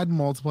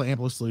multiple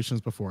ampless solutions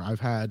before. I've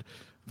had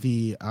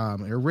the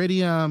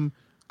Iridium,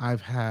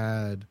 I've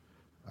had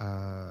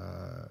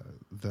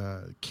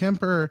the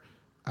Kemper,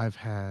 I've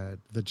had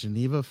the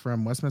Geneva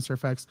from Westminster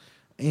Effects,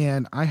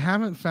 and I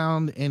haven't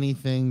found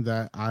anything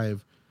that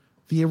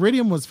the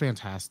Iridium was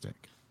fantastic.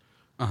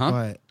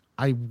 But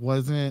I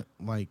wasn't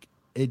like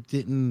it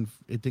didn't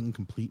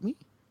complete me.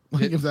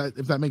 Like if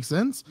that makes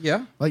sense.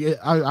 Yeah. Like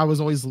I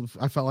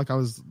felt like I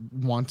was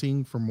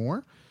wanting for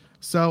more.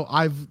 So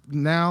I've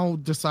now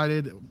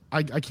decided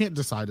I can't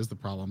decide is the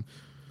problem.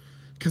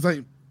 Cause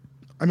I'm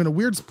in a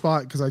weird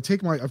spot because I've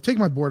taken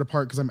my board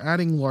apart because I'm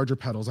adding larger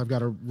pedals. I've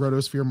got a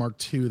Rotosphere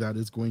Mark II that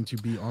is going to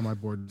be on my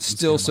board.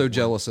 Still so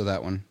jealous of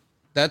that one.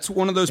 That's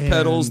one of those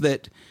pedals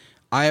that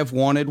I have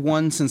wanted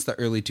one since the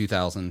early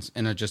 2000s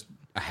and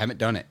I haven't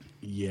done it.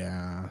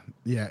 Yeah.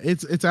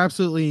 It's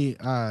absolutely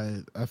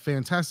a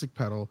fantastic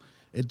pedal.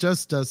 It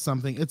just does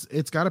something.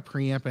 It's got a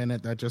preamp in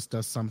it that just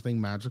does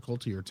something magical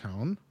to your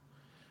tone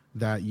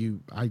that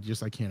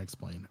I can't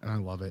explain, and I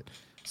love it.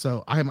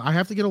 So I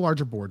have to get a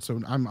larger board. So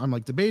I'm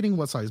like debating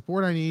what size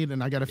board I need,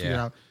 and I got to figure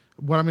out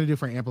what I'm going to do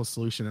for an ampless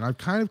solution. And I've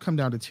kind of come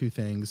down to two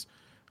things.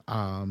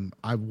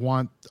 I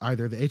want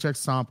either the HX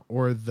Stomp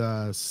or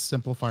the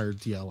Simplifier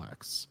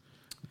DLX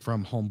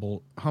from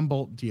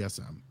Humboldt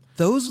DSM.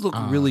 Those look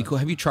really cool.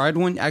 Have you tried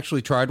one?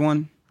 Actually tried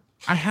one?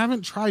 I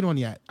haven't tried one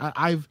yet.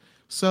 I've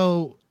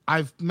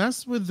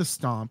messed with the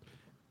Stomp,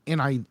 and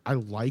I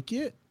like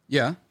it.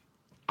 Yeah.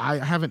 I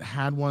haven't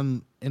had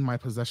one in my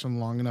possession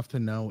long enough to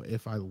know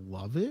if I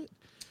love it.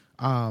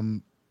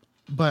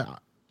 But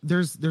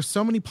there's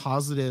so many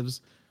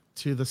positives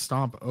to the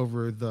Stomp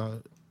over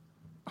the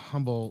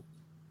Humboldt,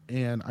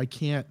 and I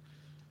can't.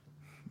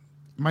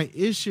 My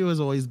issue has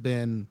always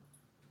been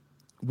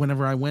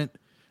whenever I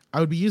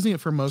would be using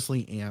it for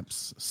mostly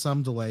amps,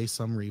 some delay,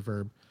 some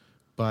reverb,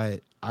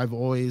 but I've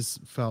always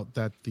felt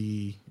that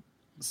the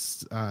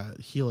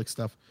Helix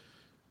stuff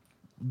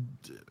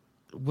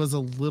was a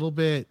little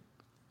bit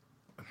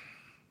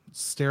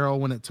sterile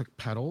when it took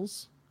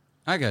pedals.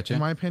 I got you. In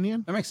my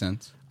opinion, that makes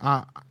sense.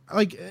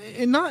 Like,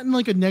 and not in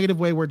like a negative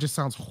way where it just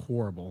sounds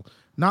horrible.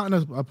 Not in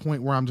a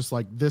point where I'm just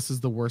like, this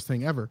is the worst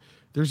thing ever.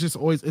 There's just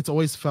it's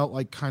always felt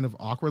like kind of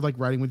awkward, like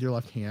writing with your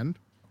left hand.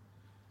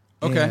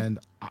 Okay. And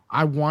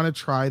I want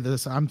to try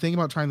this. I'm thinking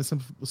about trying the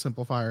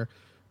simplifier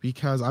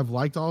because I've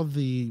liked all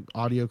the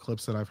audio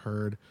clips that I've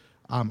heard.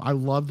 I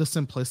love the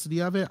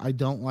simplicity of it.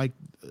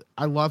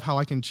 I love how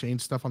I can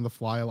change stuff on the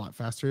fly a lot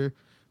faster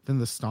than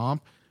the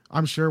Stomp.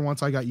 I'm sure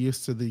once I got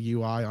used to the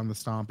UI on the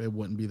Stomp, it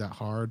wouldn't be that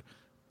hard.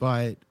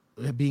 But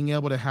being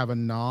able to have a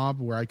knob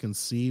where I can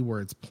see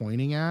where it's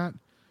pointing at,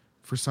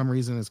 for some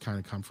reason, is kind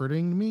of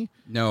comforting to me.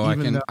 No,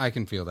 I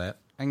can feel that.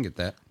 I can get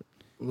that.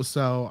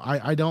 So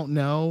I don't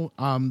know.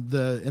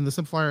 The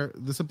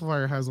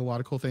simplifier has a lot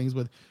of cool things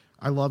with.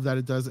 I love that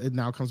it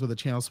now comes with a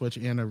channel switch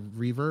and a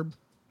reverb.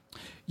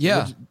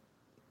 Yeah,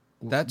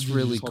 that's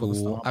really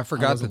cool. I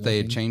forgot that they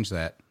had changed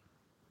that.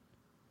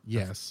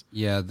 Yes.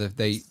 Yeah, they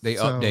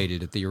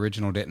updated it. The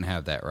original didn't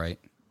have that, right?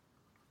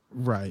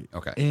 Right.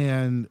 Okay.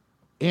 And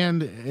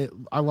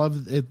I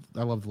love it.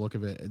 I love the look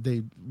of it.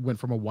 They went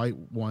from a white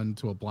one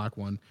to a black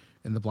one,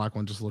 and the black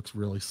one just looks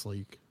really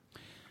sleek.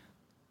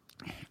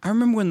 I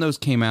remember when those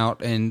came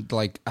out, and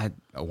like I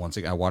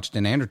watched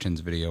an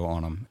Anderton's video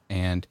on them,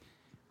 and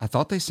I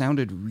thought they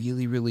sounded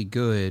really, really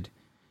good.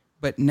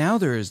 But now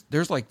there's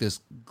like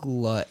this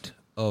glut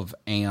of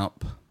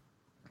amp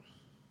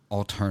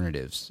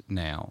alternatives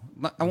now.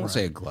 I won't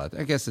say a glut.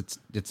 I guess it's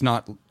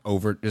not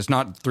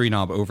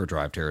 3-knob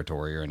overdrive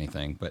territory or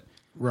anything, but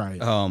right.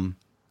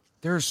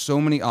 There are so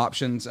many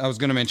options. I was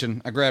going to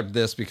mention I grabbed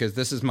this because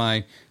this is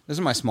my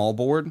small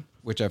board,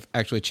 which I've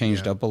actually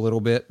changed up a little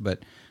bit,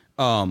 but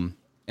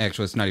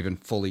actually it's not even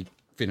fully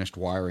finished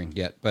wiring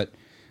yet. But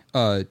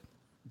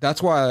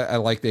that's why I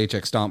like the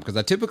HX Stomp, because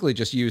I typically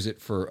just use it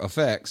for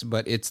effects,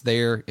 but it's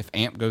there if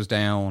amp goes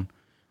down.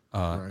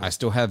 I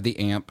still have the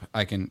amp.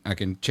 I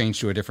can change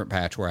to a different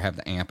patch where I have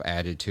the amp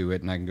added to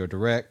it, and I can go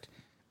direct.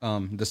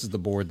 This is the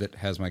board that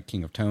has my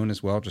King of Tone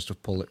as well, just to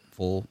pull it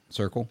full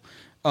circle.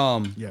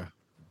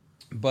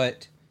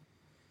 But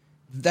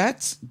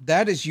that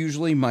is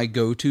usually my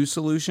go-to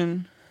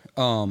solution.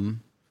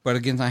 But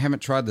again, I haven't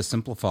tried the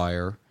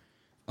simplifier.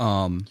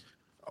 One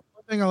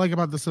thing I like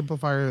about the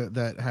simplifier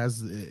that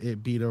has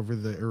it beat over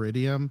the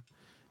Iridium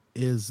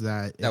is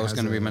that was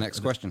going to be my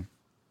next question.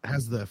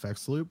 Has the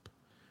effects loop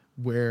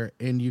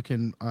and you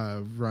can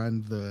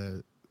run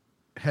the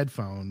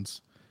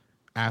headphones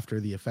after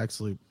the effects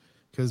loop,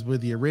 because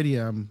with the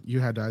Iridium you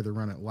had to either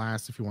run it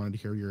last if you wanted to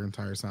hear your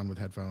entire sound with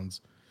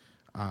headphones.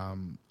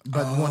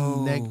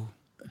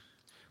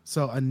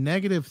 So a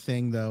negative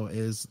thing though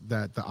is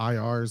that the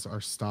IRs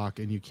are stock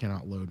and you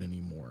cannot load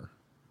anymore.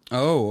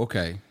 Oh,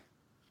 okay.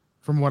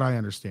 From what I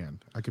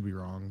understand, I could be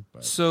wrong.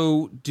 But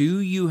so, do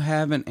you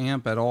have an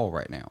amp at all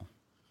right now?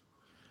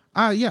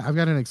 Yeah, I've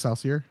got an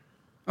Excelsior.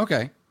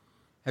 Okay.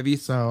 Have you?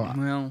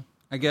 Well,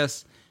 I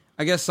guess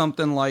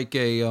something like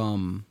a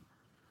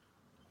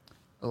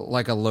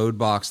load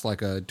box,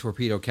 like a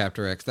Torpedo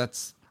Captor X.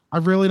 That's. I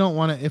really don't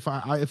want to. If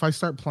I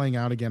start playing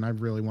out again, I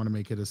really want to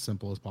make it as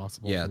simple as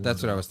possible. Yeah,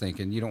 that's what I was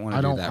thinking. You don't want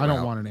to do that. I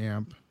don't want an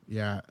amp.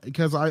 Yeah,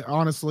 because I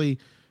honestly,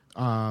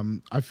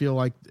 I feel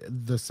like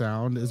the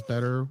sound is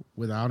better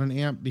without an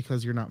amp,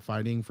 because you're not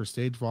fighting for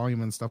stage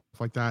volume and stuff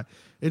like that.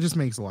 It just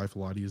makes life a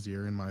lot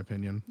easier, in my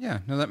opinion. Yeah,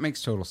 no, that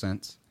makes total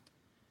sense.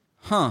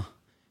 Huh?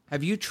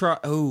 Have you tried?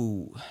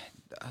 Oh,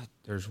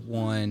 there's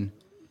one.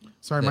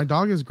 Sorry, my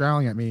dog is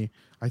growling at me.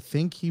 I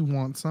think he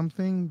wants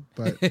something,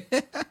 but.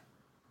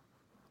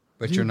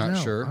 But you're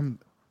not sure?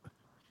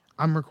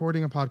 I'm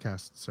recording a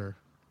podcast, sir.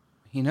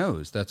 He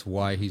knows. That's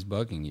why he's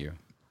bugging you.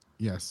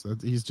 Yes,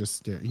 he's just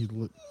scared.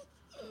 Pitiful.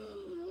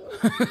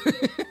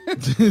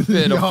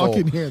 Y'all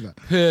can hear that.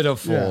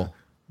 Pitiful. Yeah.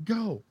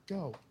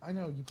 Go. I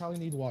know, you probably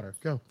need water.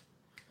 Go.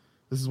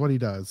 This is what he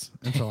does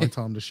until I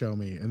tell him to show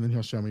me, and then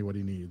he'll show me what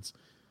he needs.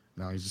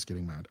 Now he's just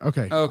getting mad.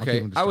 Okay.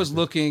 I was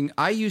looking.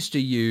 I used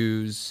to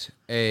use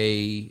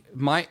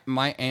my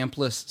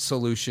ampless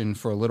solution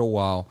for a little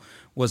while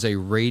was a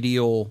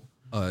radial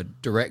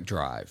direct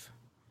drive.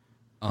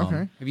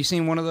 Okay. Have you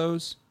seen one of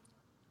those?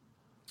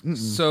 Mm-mm.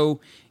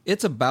 So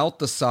it's about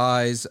the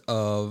size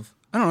of,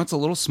 I don't know, it's a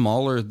little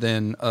smaller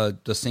than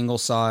the single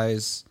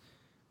size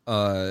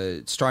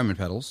Strymon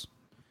pedals.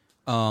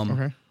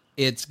 Okay.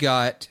 It's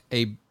got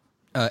a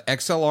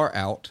XLR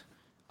out.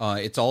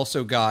 It's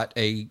also got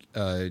a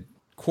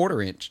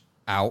 1/4 inch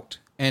out,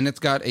 and it's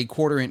got a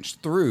 1/4 inch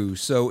through.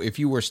 So if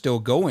you were still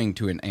going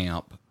to an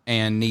amp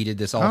and needed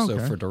this also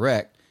for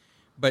direct,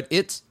 but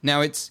it's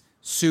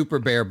super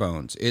bare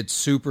bones. It's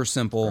super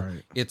simple.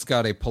 Right. It's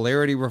got a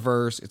polarity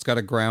reverse. It's got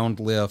a ground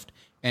lift,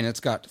 and it's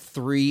got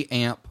 3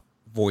 amp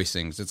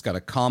voicings. It's got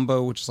a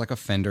combo, which is like a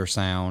Fender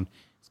sound.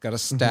 It's got a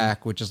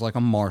stack, which is like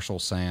a Marshall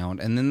sound.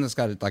 And then it's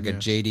got like a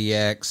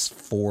JDX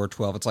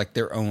 412. It's like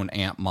their own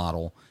amp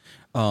model.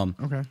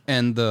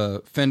 And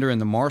the Fender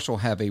and the Marshall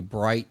have a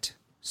bright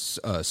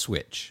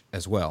switch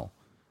as well.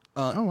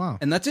 Oh, wow.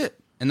 And that's it.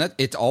 And that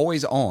it's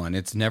always on.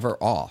 It's never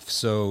off.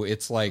 So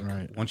it's like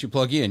once you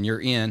plug in,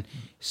 you're in.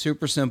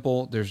 Super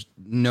simple. There's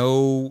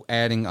no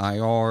adding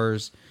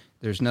IRs.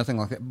 There's nothing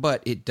like that.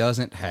 But it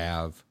doesn't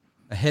have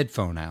a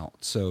headphone out,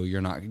 so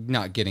you're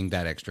not getting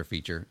that extra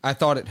feature. I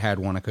thought it had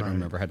one. I couldn't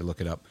remember. I had to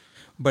look it up.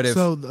 But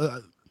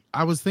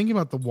I was thinking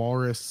about the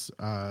Walrus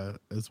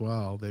as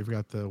well. They've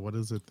got the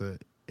the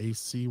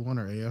AC one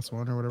or AS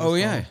one or whatever. Oh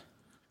yeah.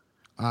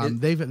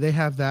 They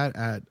have that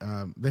at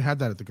they had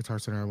that at the Guitar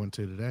Center I went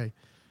to today.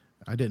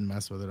 I didn't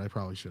mess with it. I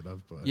probably should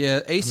have. But yeah,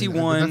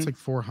 AC1. That's like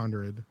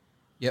 400.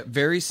 Yeah,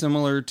 very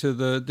similar to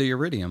the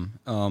Iridium.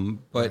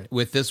 But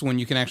with this one,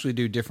 you can actually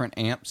do different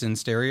amps in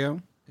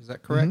stereo. Is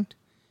that correct? Mm-hmm.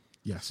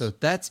 Yes. So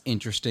that's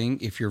interesting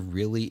if you're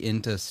really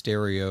into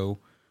stereo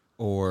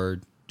or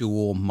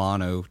dual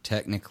mono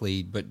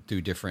technically, but do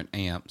different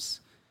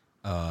amps.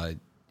 I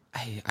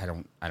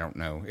don't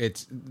know.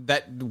 It's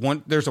that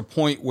one. There's a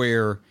point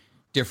where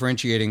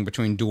differentiating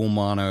between dual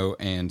mono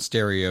and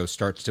stereo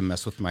starts to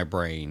mess with my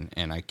brain,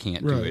 and I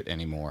can't do it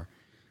anymore.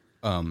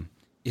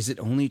 Is it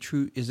only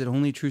true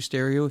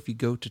stereo if you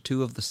go to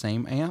two of the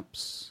same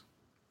amps?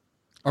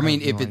 I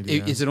mean,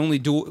 is it only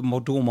dual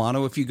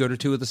mono if you go to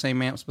two of the same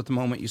amps, but the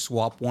moment you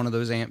swap one of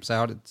those amps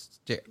out,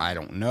 I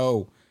don't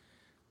know.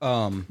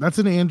 That's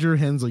an Andrew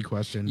Hensley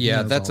question.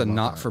 Yeah, that's a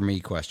not for me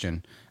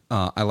question.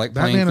 I like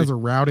playing. That man is a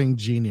routing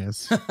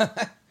genius.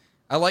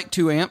 I like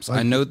 2 amps.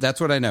 I know that's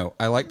what I know.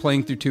 I like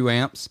playing through 2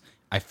 amps.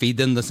 I feed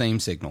them the same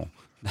signal.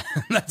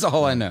 That's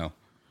all I know.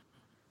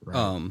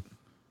 Right.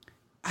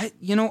 I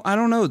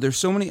don't know. There's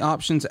so many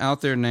options out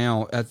there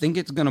now. I think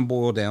it's going to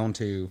boil down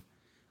to.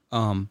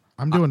 I'm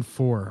doing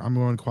 4. I'm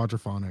going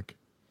quadraphonic.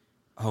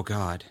 Oh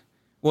God.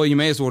 Well, you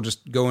may as well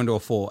just go into a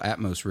full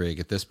Atmos rig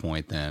at this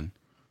point. Then.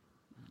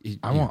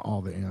 I want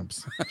all the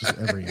amps. Just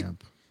every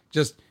amp.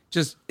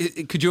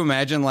 Could you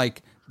imagine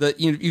like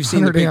you've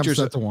seen the pictures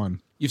of one.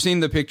 You've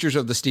seen the pictures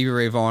of the Stevie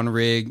Ray Vaughan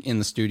rig in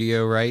the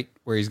studio, right?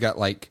 Where he's got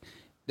like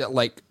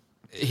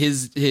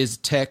his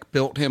tech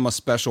built him a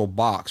special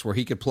box where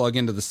he could plug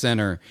into the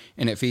center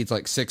and it feeds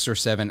like 6 or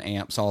 7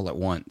 amps all at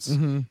once.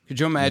 Mm-hmm. Could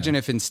you imagine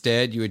if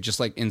instead you had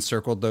just like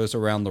encircled those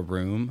around the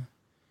room?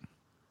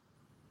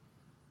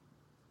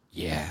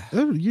 Yeah.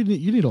 You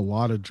need a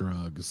lot of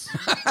drugs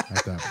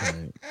at that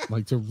point.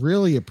 Like to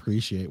really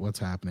appreciate what's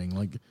happening.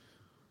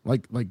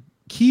 Like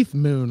Keith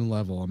Moon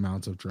level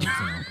amounts of drugs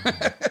and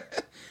alcohol.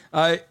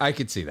 I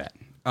could see that.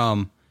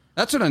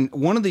 That's what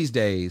one of these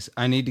days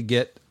I need to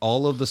get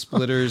all of the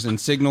splitters and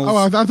signals. Oh,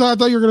 I thought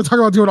you were going to talk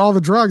about doing all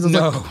the drugs.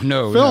 No,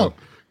 Phil,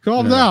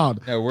 calm down.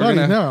 No,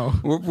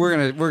 we're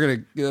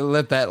gonna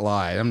let that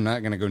lie. I'm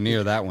not gonna go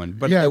near that one.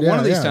 But one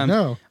of these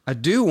times, I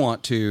do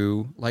want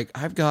to. Like,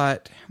 I've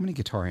got how many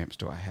guitar amps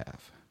do I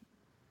have?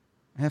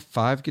 I have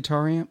 5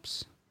 guitar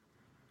amps.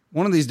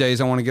 One of these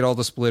days, I want to get all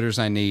the splitters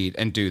I need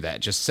and do that.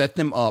 Just set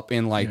them up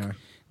in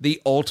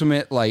the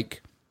ultimate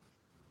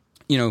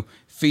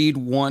feed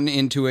one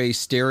into a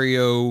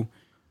stereo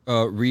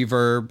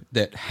reverb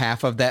that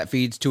half of that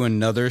feeds to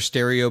another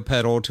stereo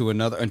pedal to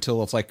another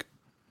until it's like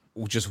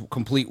just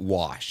complete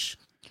wash.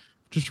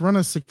 Just run a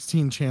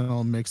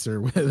 16-channel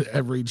mixer with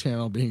every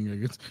channel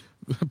being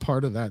a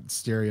part of that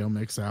stereo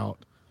mix out.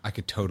 I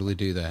could totally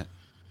do that.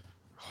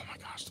 Oh my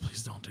gosh,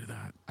 please don't do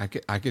that. I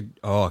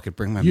could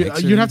bring my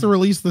mixer. You'd have to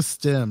release the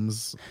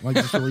stems.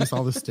 Just release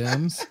all the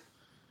stems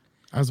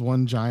as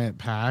one giant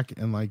pack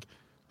and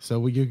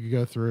so you could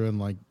go through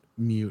and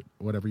mute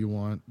whatever you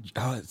want.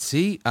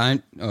 See,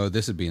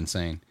 this would be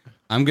insane.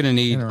 I'm going to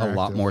need a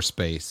lot more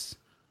space.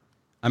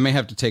 I may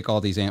have to take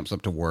all these amps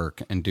up to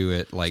work and do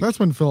it So that's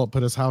when Philip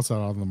put his house out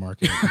on the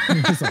market.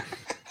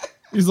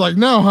 he's like,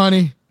 no,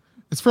 honey,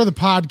 it's for the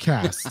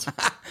podcast.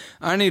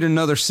 I need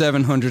another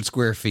 700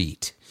 square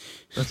feet.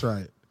 That's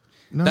right.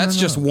 That's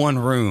just one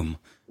room.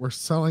 We're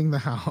selling the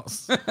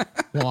house.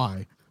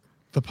 Why?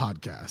 The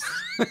podcast.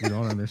 You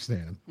don't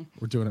understand.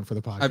 We're doing it for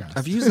the podcast.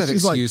 I've used that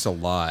excuse a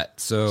lot.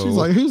 So she's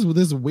like, "Who's with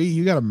this weed?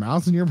 You got a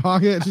mouse in your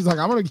pocket?" She's like,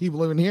 "I'm gonna keep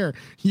living here.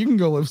 You can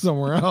go live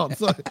somewhere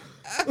else."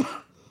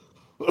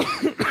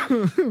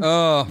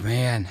 Oh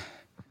man.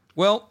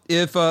 Well,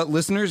 if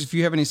listeners, if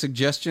you have any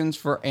suggestions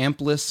for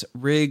ampless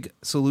rig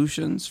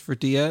solutions for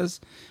Diaz,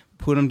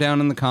 put them down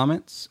in the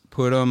comments.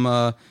 Put them.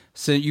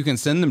 You can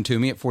send them to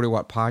me at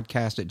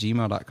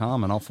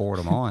 40wattpodcast@gmail.com and I'll forward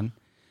them on.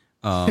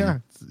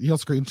 You'll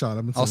screenshot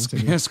them. I'll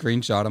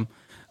screenshot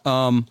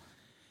them.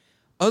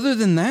 Other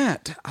than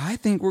that, I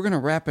think we're going to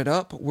wrap it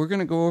up. We're going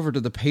to go over to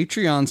the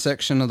Patreon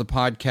section of the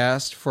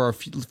podcast for a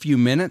few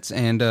minutes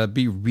and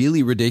be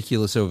really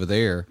ridiculous over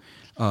there.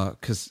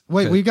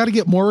 We got to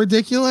get more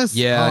ridiculous?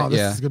 Yeah,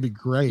 this is going to be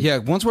great. Yeah,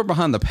 once we're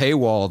behind the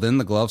paywall, then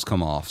the gloves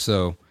come off.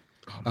 So,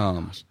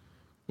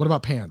 what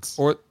about pants?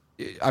 Or,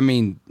 I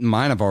mean,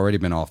 mine have already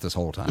been off this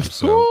whole time.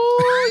 So,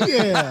 oh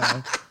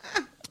yeah.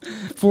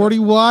 40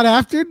 watt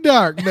after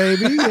dark,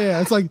 baby.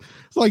 Yeah, it's like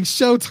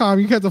Showtime.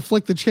 You have to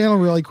flick the channel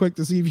really quick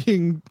to see if you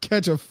can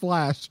catch a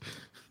flash.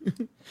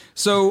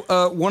 So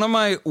one of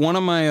my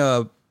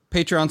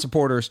Patreon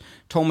supporters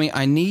told me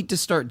I need to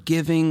start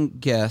giving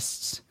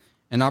guests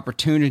an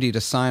opportunity to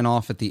sign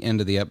off at the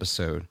end of the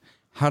episode.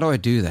 How do I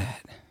do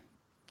that?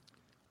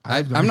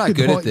 I'm not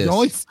good at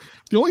this.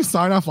 The only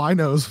sign off I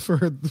know is for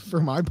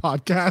my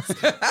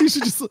podcast. You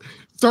should just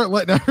start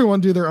letting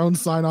everyone do their own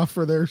sign off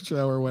for their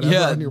show or whatever.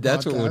 Yeah, on your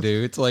that's podcast. what we'll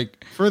do. It's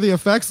like for the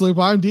effects loop.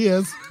 I'm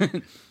Diaz,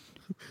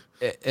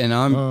 and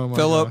I'm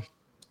Philip.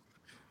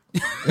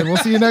 And we'll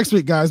see you next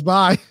week, guys.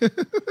 Bye.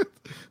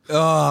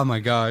 Oh my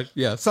gosh,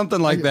 yeah,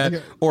 something like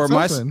that. Or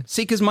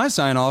because my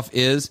sign off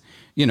is,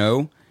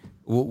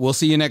 we'll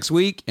see you next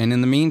week, and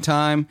in the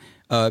meantime,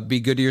 be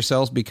good to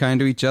yourselves, be kind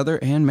to each other,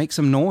 and make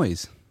some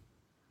noise.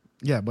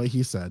 Yeah, but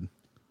he said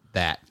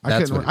that.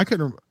 I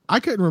couldn't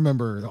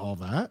remember all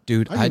that,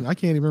 dude. I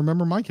can't even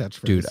remember my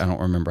catchphrase, dude. I don't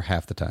remember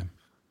half the time.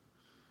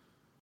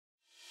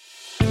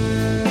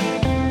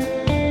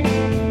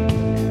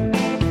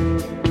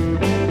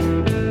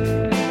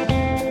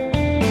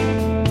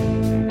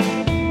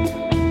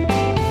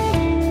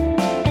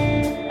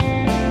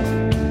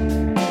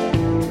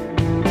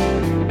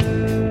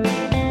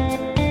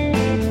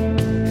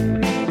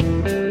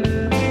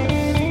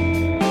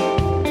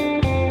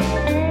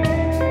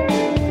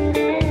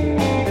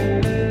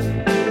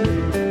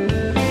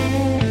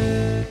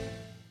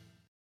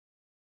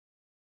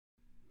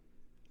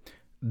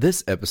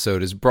 This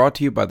episode is brought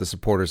to you by the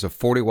supporters of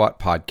 40 Watt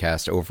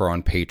Podcast over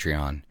on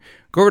Patreon.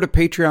 Go over to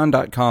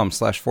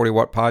patreon.com/40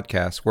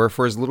 wattpodcast, where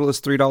for as little as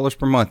 $3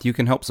 per month, you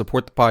can help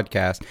support the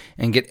podcast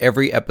and get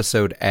every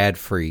episode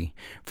ad-free.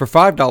 For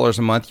 $5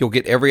 a month, you'll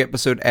get every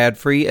episode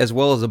ad-free, as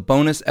well as a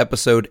bonus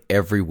episode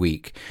every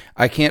week.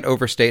 I can't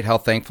overstate how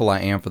thankful I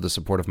am for the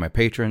support of my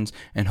patrons,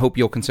 and hope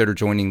you'll consider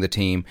joining the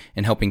team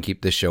and helping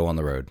keep this show on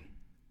the road.